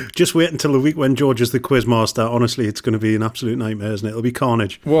 Just wait until the week when George is the quiz master. Honestly, it's going to be an absolute nightmare, isn't it? It'll be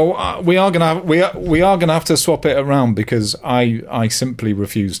carnage. Well, we are going to have to swap it around, because I simply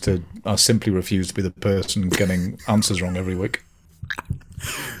refuse to be the person getting answers wrong every week.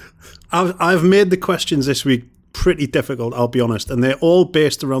 I've made the questions this week pretty difficult, I'll be honest, and they're all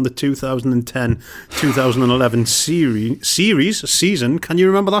based around the 2010-2011 season. Can you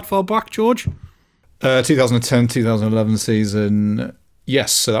remember that far back, George? 2010-2011 season.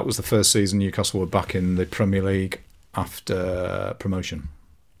 Yes, so that was the first season Newcastle were back in the Premier League after promotion.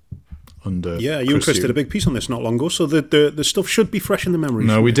 You and Chris did a big piece on this not long ago, so the stuff should be fresh in the memory.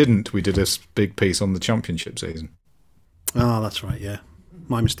 No, we didn't. We did a big piece on the Championship season. Oh, that's right, yeah.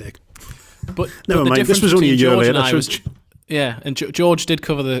 My mistake. But never mind, this was only a year later. And George did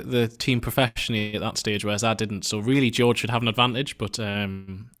cover the team professionally at that stage, whereas I didn't, so really George should have an advantage, but...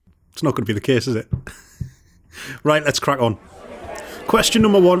 It's not going to be the case, is it? Right, let's crack on. Question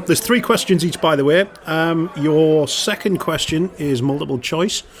number one. There's 3 questions each, by the way. Your second question is multiple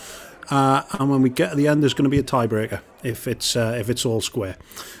choice, and when we get to the end, there's going to be a tiebreaker if it's all square.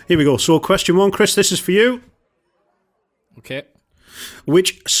 Here we go. So, question 1, Chris. This is for you. Okay.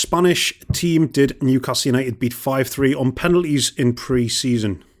 Which Spanish team did Newcastle United beat 5-3 on penalties in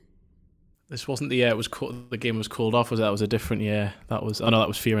pre-season? This wasn't the year the game was called off, was it? That was a different year. That was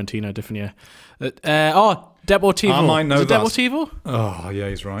Fiorentina, different year. Deportivo. I might know that. Deportivo? Oh, yeah,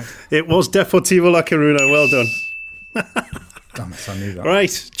 he's right. It was Deportivo La Coruña. Well done. Damn it, I knew that.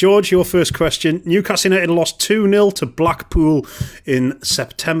 Right, George, your first question. Newcastle United lost 2-0 to Blackpool in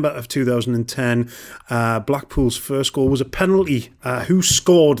September of 2010. Blackpool's first goal was a penalty. Who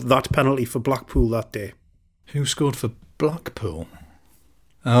scored that penalty for Blackpool that day? Who scored for Blackpool?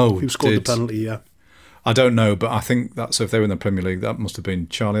 Oh, who scored the penalty, yeah. I don't know, but I think that's, if they were in the Premier League, that must have been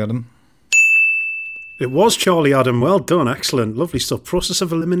Charlie Adam. It was Charlie Adam. Well done, excellent. Lovely stuff. Process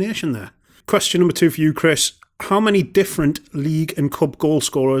of elimination there. Question number 2 for you, Chris. How many different league and cup goal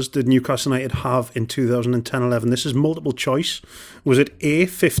scorers did Newcastle United have in 2010-11? This is multiple choice. Was it A,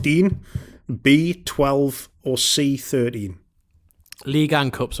 15, B, 12, or C, 13? League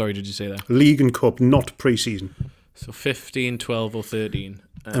and cup, sorry, did you say that? League and cup, not pre-season. So 15, 12 or 13.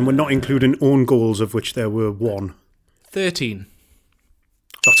 And we're not including own goals, of which there were 1. 13.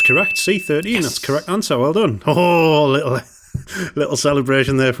 That's correct. C13. Yes. That's the correct answer. Well done. Oh, little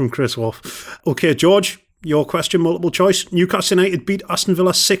celebration there from Chris Wolf. Okay, George, your question, multiple choice. Newcastle United beat Aston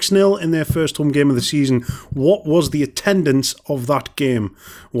Villa 6-0 in their first home game of the season. What was the attendance of that game?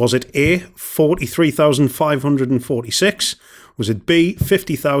 Was it A, 43,546? Was it B,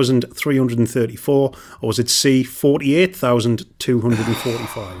 50,334? Or was it C,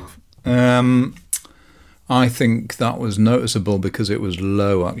 48,245? I think that was noticeable because it was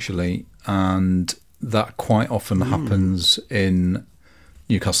low, actually, and that quite often happens in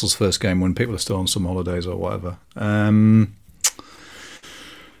Newcastle's first game when people are still on some holidays or whatever.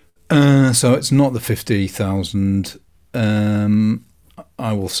 So it's not the 50,000. I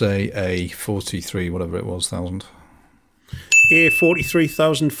will say a 43, whatever it was, thousand. A,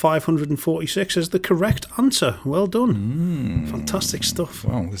 43,546 is the correct answer. Well done. Fantastic stuff.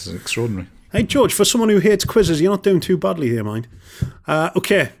 Wow, this is extraordinary. Hey, George, for someone who hates quizzes, you're not doing too badly here, mind.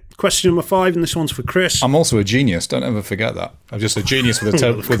 Okay, question number 5, and this one's for Chris. I'm also a genius. Don't ever forget that. I'm just a genius with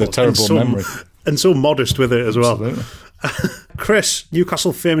a terrible memory. And so modest with it as well. Absolutely. Chris,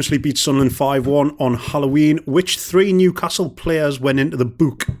 Newcastle famously beat Sunderland 5-1 on Halloween. Which 3 Newcastle players went into the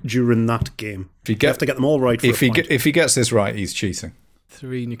book during that game? You have to get them all right for if he gets this right, he's cheating.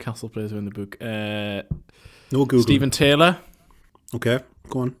 3 Newcastle players were in the book. No Google. Stephen Taylor. Okay,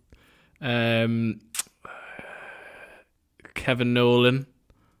 go on. Kevin Nolan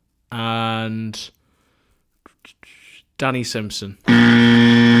and Danny Simpson.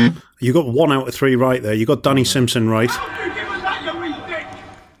 You got 1 out of 3 right there. You got Danny Simpson right.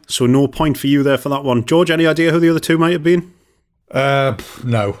 So no point for you there for that one. George, any idea who the other 2 might have been?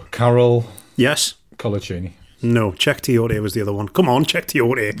 No. Carroll. Yes. Colaccini. No, Czech Tiote was the other one. Come on, Czech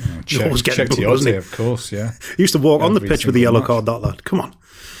Tiote. Czech Tiote, of course, yeah. He used to walk on the pitch with the yellow card, that lad. Come on.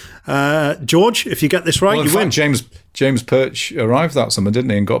 George, if you get this right, you win. James Perch arrived that summer,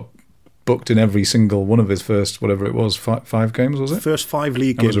 didn't he, and got booked in every single one of his first, whatever it was, 5 games, was it? First 5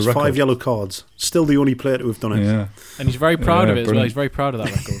 league games, 5 yellow cards. Still the only player to have done it. Yeah. And he's very proud of it as well. He's very proud of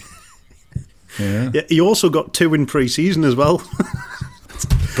that record. Yeah. He also got 2 in pre-season as well.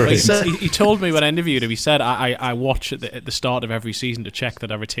 He told me when I interviewed him, he said, I watch at the start of every season to check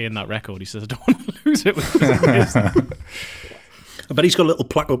that I retain that record. He says, I don't want to lose it. I bet he's got a little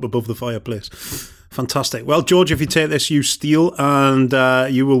plaque up above the fireplace. Fantastic. Well, George, if you take this, you steal and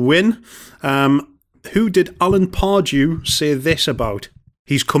you will win. Who did Alan Pardew say this about?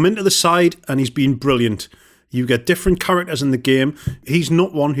 He's come into the side and he's been brilliant. You get different characters in the game. He's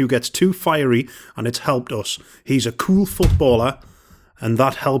not one who gets too fiery, and it's helped us. He's a cool footballer, and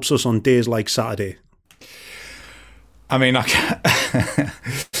that helps us on days like Saturday. I mean,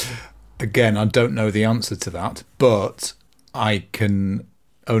 again, I don't know the answer to that, but I can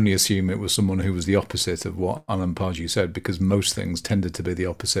only assume it was someone who was the opposite of what Alan Pardew said, because most things tended to be the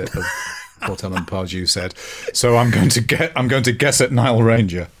opposite of what Alan Pardew said. So I'm going to guess at Nile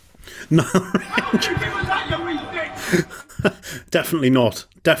Ranger. Nile Ranger. Definitely not.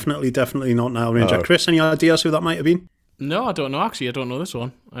 Definitely not Nile Ranger. Oh. Chris, any ideas who that might have been? No, I don't know. Actually, I don't know this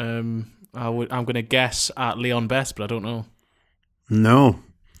one. I'm going to guess at Leon Best, but I don't know. No.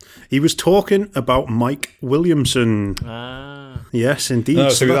 He was talking about Mike Williamson. Yes, indeed. No,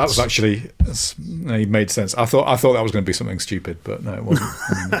 so that was actually, he made sense. I thought that was going to be something stupid, but no, it wasn't.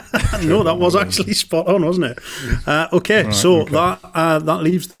 No, that was actually spot on, wasn't it? Okay, right, so okay. That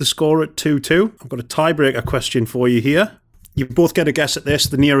leaves the score at 2-2. I've got a tiebreaker question for you here. You both get a guess at this.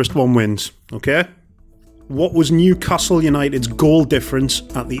 The nearest one wins. Okay. What was Newcastle United's goal difference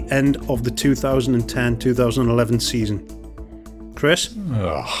at the end of the 2010-2011 season? Chris?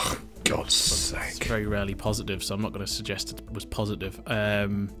 Oh, God's sake. It's very rarely positive, so I'm not going to suggest it was positive.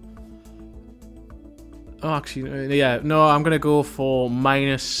 I'm going to go for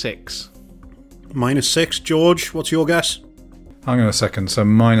 -6. -6. George, what's your guess? Hang on a second. So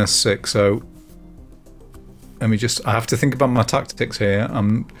 -6. So I have to think about my tactics here.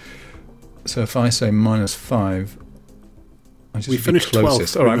 So if I say -5, we finished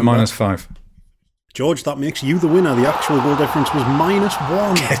closest. 12th. All right, -5. George, that makes you the winner. The actual goal difference was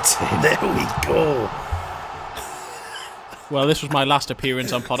 -1. Get in. There we go. Well, this was my last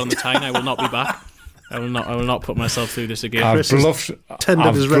appearance on Pod on the Tyne. I will not be back. I will not put myself through this again. I've bluffed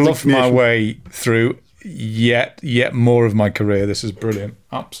my way through yet more of my career. This is brilliant.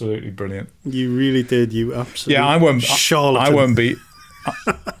 Absolutely brilliant. You really did. You absolutely. Yeah, I won't. Charlatan. I won't be.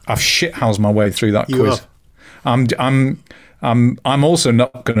 I've shithoused my way through that quiz. I'm also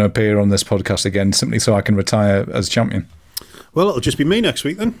not going to appear on this podcast again simply so I can retire as champion. Well, it'll just be me next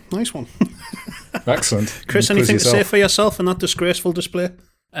week then. Nice one. Excellent. Chris, anything to say for yourself in that disgraceful display?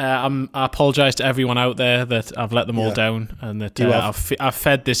 I apologise to everyone out there that I've let them all down, and that I've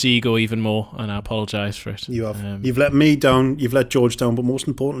fed this ego even more, and I apologise for it. You have. You've let me down. You've let George down, but most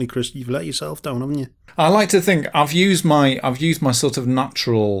importantly, Chris, you've let yourself down, haven't you? I like to think I've used my sort of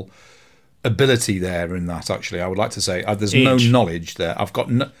natural ability there in that. Actually, I would like to say there's no knowledge there. I've got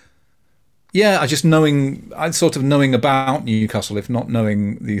no. Yeah, I sort of knowing about Newcastle, if not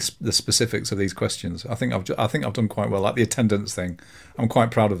knowing the specifics of these questions. I think I've done quite well. Like the attendance thing, I'm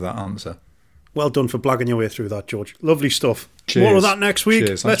quite proud of that answer. Well done for blagging your way through that, George. Lovely stuff. Cheers. More of that next week.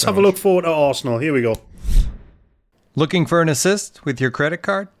 Cheers. Let's have a look forward to Arsenal. Here we go. Looking for an assist with your credit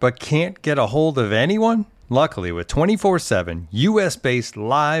card, but can't get a hold of anyone? Luckily, with 24/7 US-based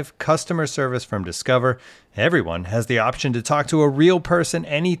live customer service from Discover, everyone has the option to talk to a real person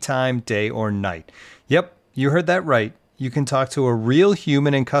anytime, day or night. Yep, you heard that right. You can talk to a real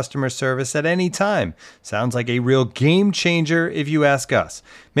human in customer service at any time. Sounds like a real game changer if you ask us.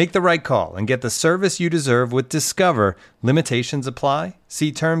 Make the right call and get the service you deserve with Discover. Limitations apply.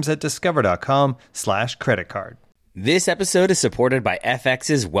 See terms at discover.com/creditcard. This episode is supported by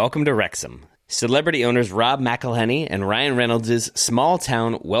FX's Welcome to Wrexham. Celebrity owners Rob McElhenney and Ryan Reynolds'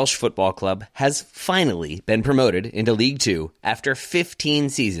 small-town Welsh football club has finally been promoted into League Two after 15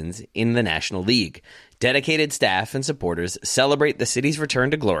 seasons in the National League. Dedicated staff and supporters celebrate the city's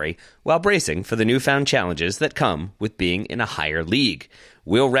return to glory while bracing for the newfound challenges that come with being in a higher league.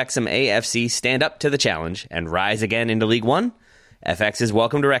 Will Wrexham AFC stand up to the challenge and rise again into League One? FX's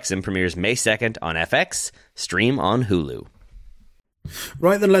Welcome to Wrexham premieres May 2nd on FX, stream on Hulu.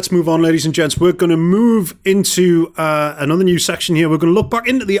 Right then, let's move on, ladies and gents. We're going to move into another new section here. We're going to look back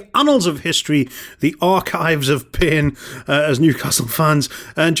into the annals of history, the archives of pain as Newcastle fans.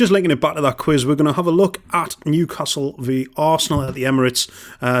 And just linking it back to that quiz, we're going to have a look at Newcastle v Arsenal at the Emirates,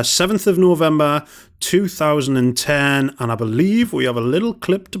 7th of November 2010. And I believe we have a little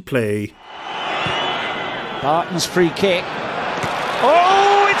clip to play. Barton's free kick.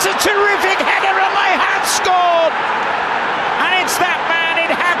 Oh, it's a terrific header and they have scored! And it's that man,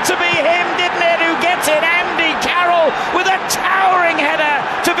 it had to be him, didn't it, who gets it? Andy Carroll with a towering header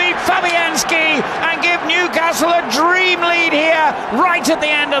to beat Fabianski and give Newcastle a dream lead here right at the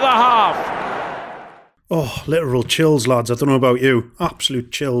end of the half. Oh, literal chills, lads. I don't know about you.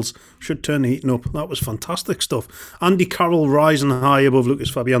 Absolute chills. Should turn the heating up. That was fantastic stuff. Andy Carroll rising high above Lucas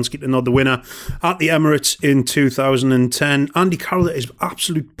Fabianski to nod the winner at the Emirates in 2010. Andy Carroll at his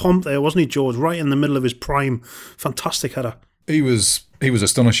absolute pomp there, wasn't he, George? Right in the middle of his prime. Fantastic header. He was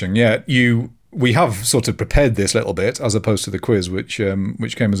astonishing. Yeah, we have sort of prepared this little bit as opposed to the quiz, which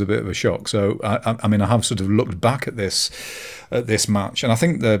came as a bit of a shock. So I mean, I have sort of looked back at this match, and I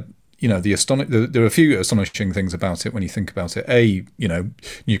think there are a few astonishing things about it when you think about it.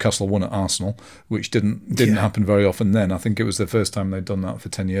 Newcastle won at Arsenal, which didn't happen very often then. I think it was the first time they'd done that for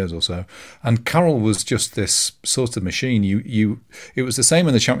 10 years or so. And Carroll was just this sort of machine. It was the same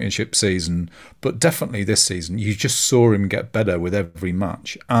in the Championship season, but definitely this season, you just saw him get better with every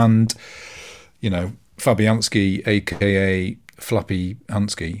match. And, Fabianski, aka Flappy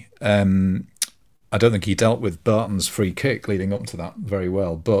Hansky, I don't think he dealt with Barton's free kick leading up to that very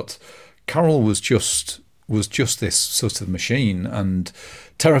well, but Carroll was just this sort of machine and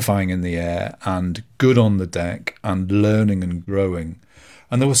terrifying in the air and good on the deck and learning and growing.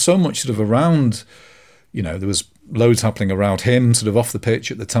 And there was so much sort of around, there was loads happening around him sort of off the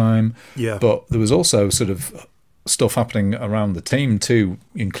pitch at the time. Yeah. But there was also sort of stuff happening around the team too,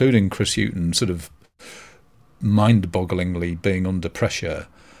 including Chris Hughton sort of mind-bogglingly being under pressure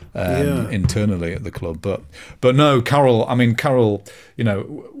internally at the club, but no, Carroll. I mean, Carroll.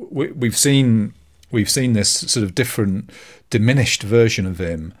 We've seen this sort of different, diminished version of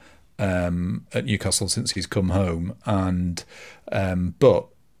him at Newcastle since he's come home, and I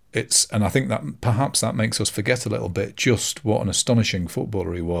think that perhaps that makes us forget a little bit just what an astonishing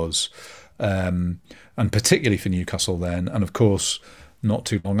footballer he was, and particularly for Newcastle then, and of course, not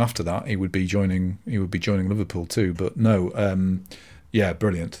too long after that, he would be joining Liverpool too. But no. Yeah,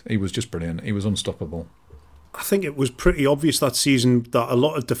 brilliant. He was just brilliant. He was unstoppable. I think it was pretty obvious that season that a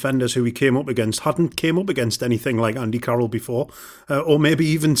lot of defenders who he came up against hadn't came up against anything like Andy Carroll before, or maybe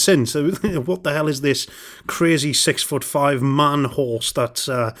even since. What the hell is this crazy 6'5" man horse that's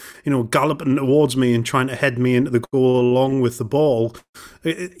galloping towards me and trying to head me into the goal along with the ball?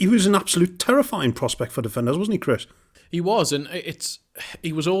 He was an absolute terrifying prospect for defenders, wasn't he, Chris? He was, and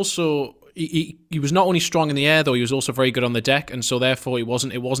he was also. He was not only strong in the air, though, he was also very good on the deck, and so therefore it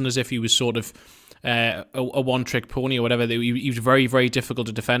wasn't as if he was sort of a one-trick pony or whatever. He was very, very difficult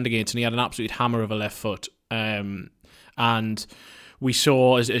to defend against, and he had an absolute hammer of a left foot. And we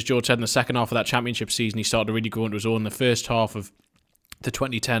saw, as George said, in the second half of that Championship season, he started to really go into his own. In the first half of the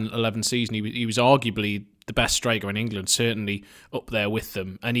 2010-11 season, he was arguably the best striker in England, certainly up there with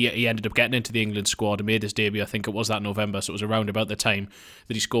them. And he ended up getting into the England squad and made his debut. I think it was that November, so it was around about the time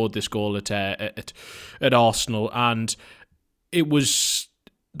that he scored this goal at Arsenal. And it was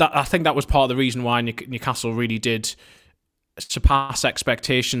that, I think that was part of the reason why Newcastle really did surpass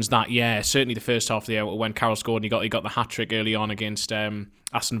expectations that year. Certainly the first half of the year when Carroll scored, and he got the hat-trick early on against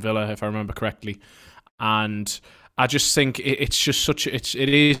Aston Villa, if I remember correctly. And I just think it is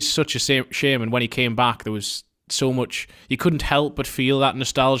such a shame. And when he came back, there was so much, you couldn't help but feel that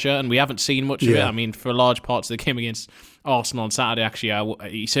nostalgia, and we haven't seen much of it. I mean, for large parts of the game against Arsenal on Saturday, actually,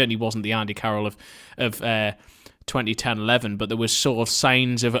 he certainly wasn't the Andy Carroll of 2010-11, but there was sort of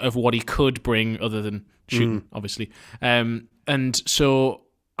signs of what he could bring, other than shooting, obviously. And so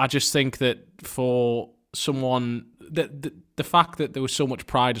I just think that for someone, the fact that there was so much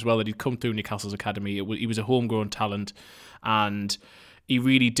pride as well that he'd come through Newcastle's academy, he was a homegrown talent, and he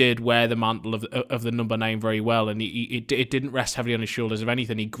really did wear the mantle of the number 9 very well, and it didn't rest heavily on his shoulders. If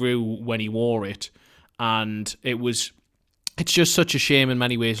anything, he grew when he wore it, and it's just such a shame in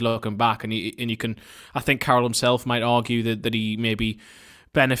many ways looking back. And you can, I think Carroll himself might argue that he maybe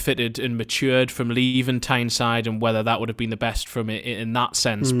benefited and matured from leaving Tyneside, and whether that would have been the best from it in that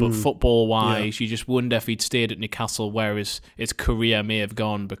sense. But football-wise, you just wonder if he'd stayed at Newcastle where his career may have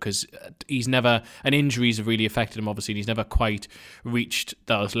gone, because he's never, and injuries have really affected him, obviously, and he's never quite reached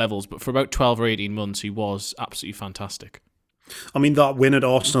those levels. But for about 12 or 18 months, he was absolutely fantastic. I mean, that win at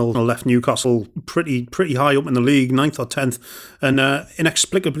Arsenal left Newcastle pretty high up in the league, 9th or 10th, and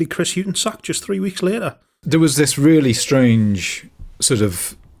inexplicably Chris Hughton sacked just 3 weeks later. There was this really strange sort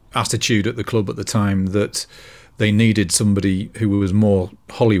of attitude at the club at the time that they needed somebody who was more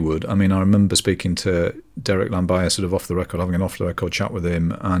Hollywood. I mean, I remember speaking to Derek Lambaya sort of off the record, having an off-the-record chat with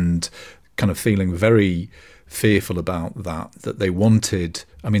him, and kind of feeling very fearful about that they wanted,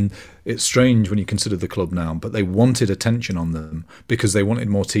 I mean, it's strange when you consider the club now, but they wanted attention on them because they wanted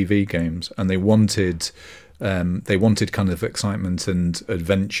more TV games, and they wanted kind of excitement and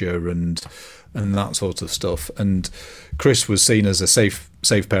adventure and that sort of stuff. And Chris was seen as a safe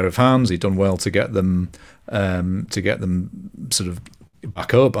pair of hands. He'd done well to get them sort of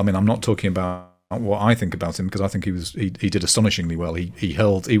back up. I mean, I'm not talking about what I think about him, because I think he did astonishingly well. He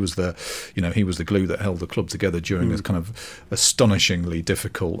was the glue that held the club together during this kind of astonishingly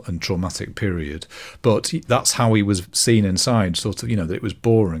difficult and traumatic period. But that's how he was seen inside, sort of, that it was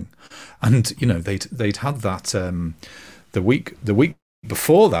boring. And they'd had that the week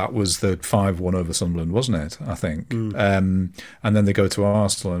before that was the 5-1 over Sunderland, wasn't it? I think. And then they go to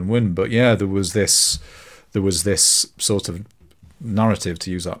Arsenal and win. But yeah, there was this sort of narrative,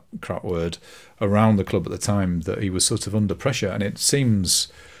 to use that crap word, around the club at the time that he was sort of under pressure, and it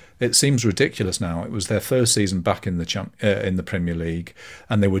seems ridiculous now. It was their first season back in the Premier League,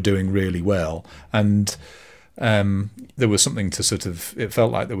 and they were doing really well, and there was something to sort of, it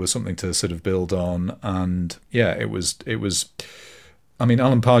felt like there was something to sort of build on. And yeah, it was I mean,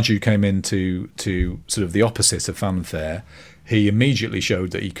 Alan Pardew came in to sort of the opposite of fanfare. He immediately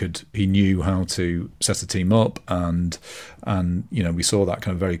showed that he knew how to set a team up, and we saw that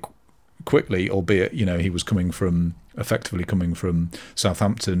kind of very quickly, albeit he was effectively coming from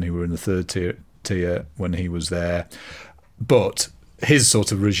Southampton, who were in the third tier when he was there. But his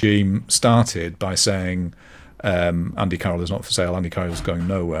sort of regime started by saying Andy Carroll is not for sale, Andy Carroll is going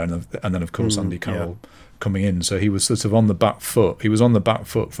nowhere, and then of course Andy Carroll coming in, so he was sort of on the back foot. He was on the back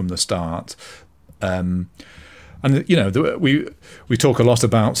foot from the start. And we talk a lot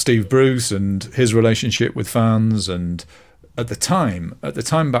about Steve Bruce and his relationship with fans, and at the time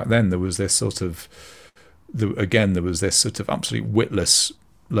back then, there was this sort of absolute witless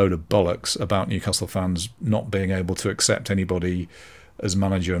load of bollocks about Newcastle fans not being able to accept anybody as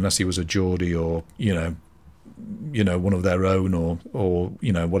manager unless he was a Geordie or one of their own or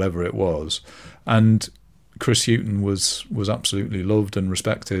whatever it was. And Chris Hughton was absolutely loved and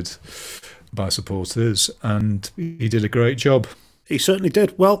respected by supporters, and he did a great job. He certainly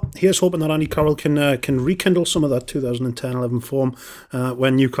did. Well, here's hoping that Andy Carroll can rekindle some of that 2010-11 form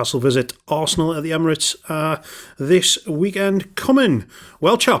when Newcastle visit Arsenal at the Emirates this weekend coming.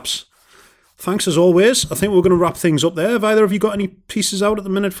 Well, chaps, thanks as always. I think we're going to wrap things up there. Have either of you got any pieces out at the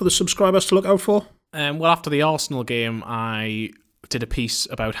minute for the subscribers to look out for? Well, after the Arsenal game, I did a piece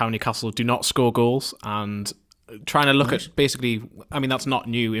about how Newcastle do not score goals, and trying to look at basically, I mean, that's not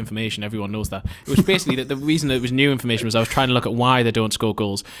new information, everyone knows that. It was basically the reason that it was new information was I was trying to look at why they don't score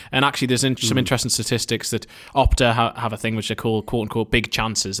goals. And actually there's some interesting statistics that Opta have a thing which they call quote unquote big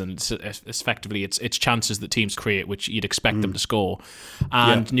chances, and it's effectively it's chances that teams create which you'd expect them to score.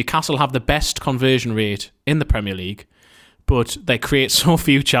 And Newcastle have the best conversion rate in the Premier League, but they create so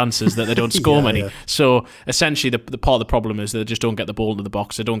few chances that they don't score many. Yeah. So essentially, the part of the problem is that they just don't get the ball into the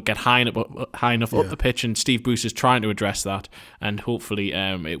box. They don't get high enough up the pitch, and Steve Bruce is trying to address that, and hopefully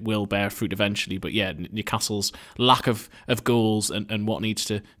it will bear fruit eventually. But yeah, Newcastle's lack of goals and what needs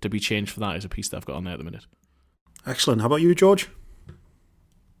to be changed for that is a piece that I've got on there at the minute. Excellent. How about you, George?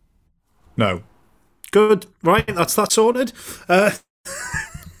 No. Good. Right, that's that sorted.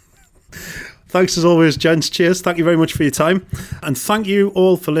 Thanks as always, gents. Cheers. Thank you very much for your time. And thank you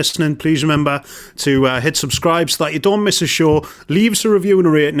all for listening. Please remember to hit subscribe so that you don't miss a show. Leave us a review and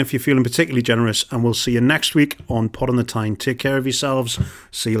a rating if you're feeling particularly generous. And we'll see you next week on Pod on the Tyne. Take care of yourselves.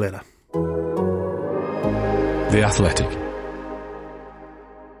 See you later. The Athletic.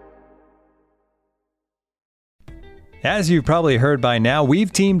 As you've probably heard by now,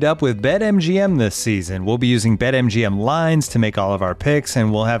 we've teamed up with BetMGM this season. We'll be using BetMGM lines to make all of our picks,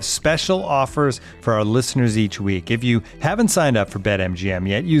 and we'll have special offers for our listeners each week. If you haven't signed up for BetMGM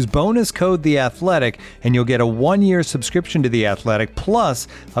yet, use bonus code The Athletic, and you'll get a 1-year subscription to The Athletic, plus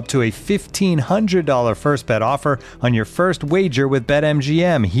up to a $1,500 first bet offer on your first wager with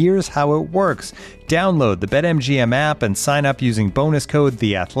BetMGM. Here's how it works. Download the BetMGM app and sign up using bonus code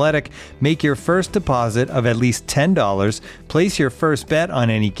The Athletic. Make your first deposit of at least $10. Place your first bet on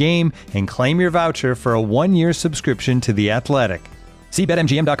any game and claim your voucher for a 1-year subscription to The Athletic. See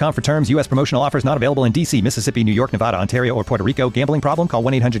BetMGM.com for terms. U.S. promotional offers not available in D.C., Mississippi, New York, Nevada, Ontario, or Puerto Rico. Gambling problem? Call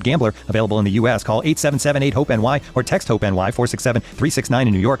 1-800-GAMBLER. Available in the U.S. Call 877-8-HOPE-NY or text HOPE-NY 467-369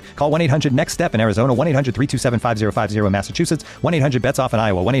 in New York. Call 1-800-NEXT-STEP in Arizona. 1-800-327-5050 in Massachusetts. 1-800-BETS-OFF in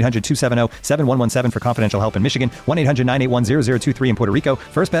Iowa. 1-800-270-7117 for confidential help in Michigan. 1-800-981-0023 in Puerto Rico.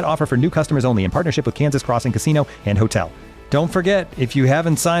 First bet offer for new customers only in partnership with Kansas Crossing Casino and Hotel. Don't forget, if you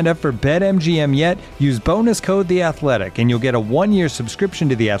haven't signed up for BetMGM yet, use bonus code The Athletic, and you'll get a 1-year subscription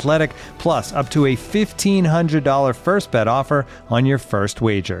to The Athletic, plus up to a $1,500 first bet offer on your first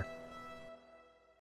wager.